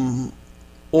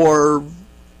 Or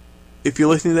if you're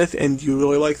listening to this and you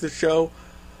really like this show,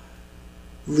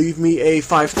 leave me a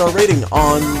 5-star rating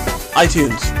on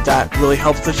iTunes. That really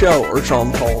helps the show, or so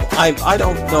I'm told. I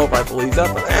don't know if I believe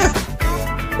that,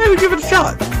 but maybe give it a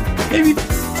shot. Maybe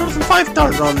throw some 5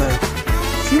 stars on there.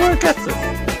 See where it gets us.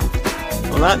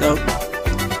 On that note,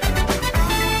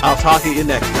 I'll talk to you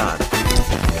next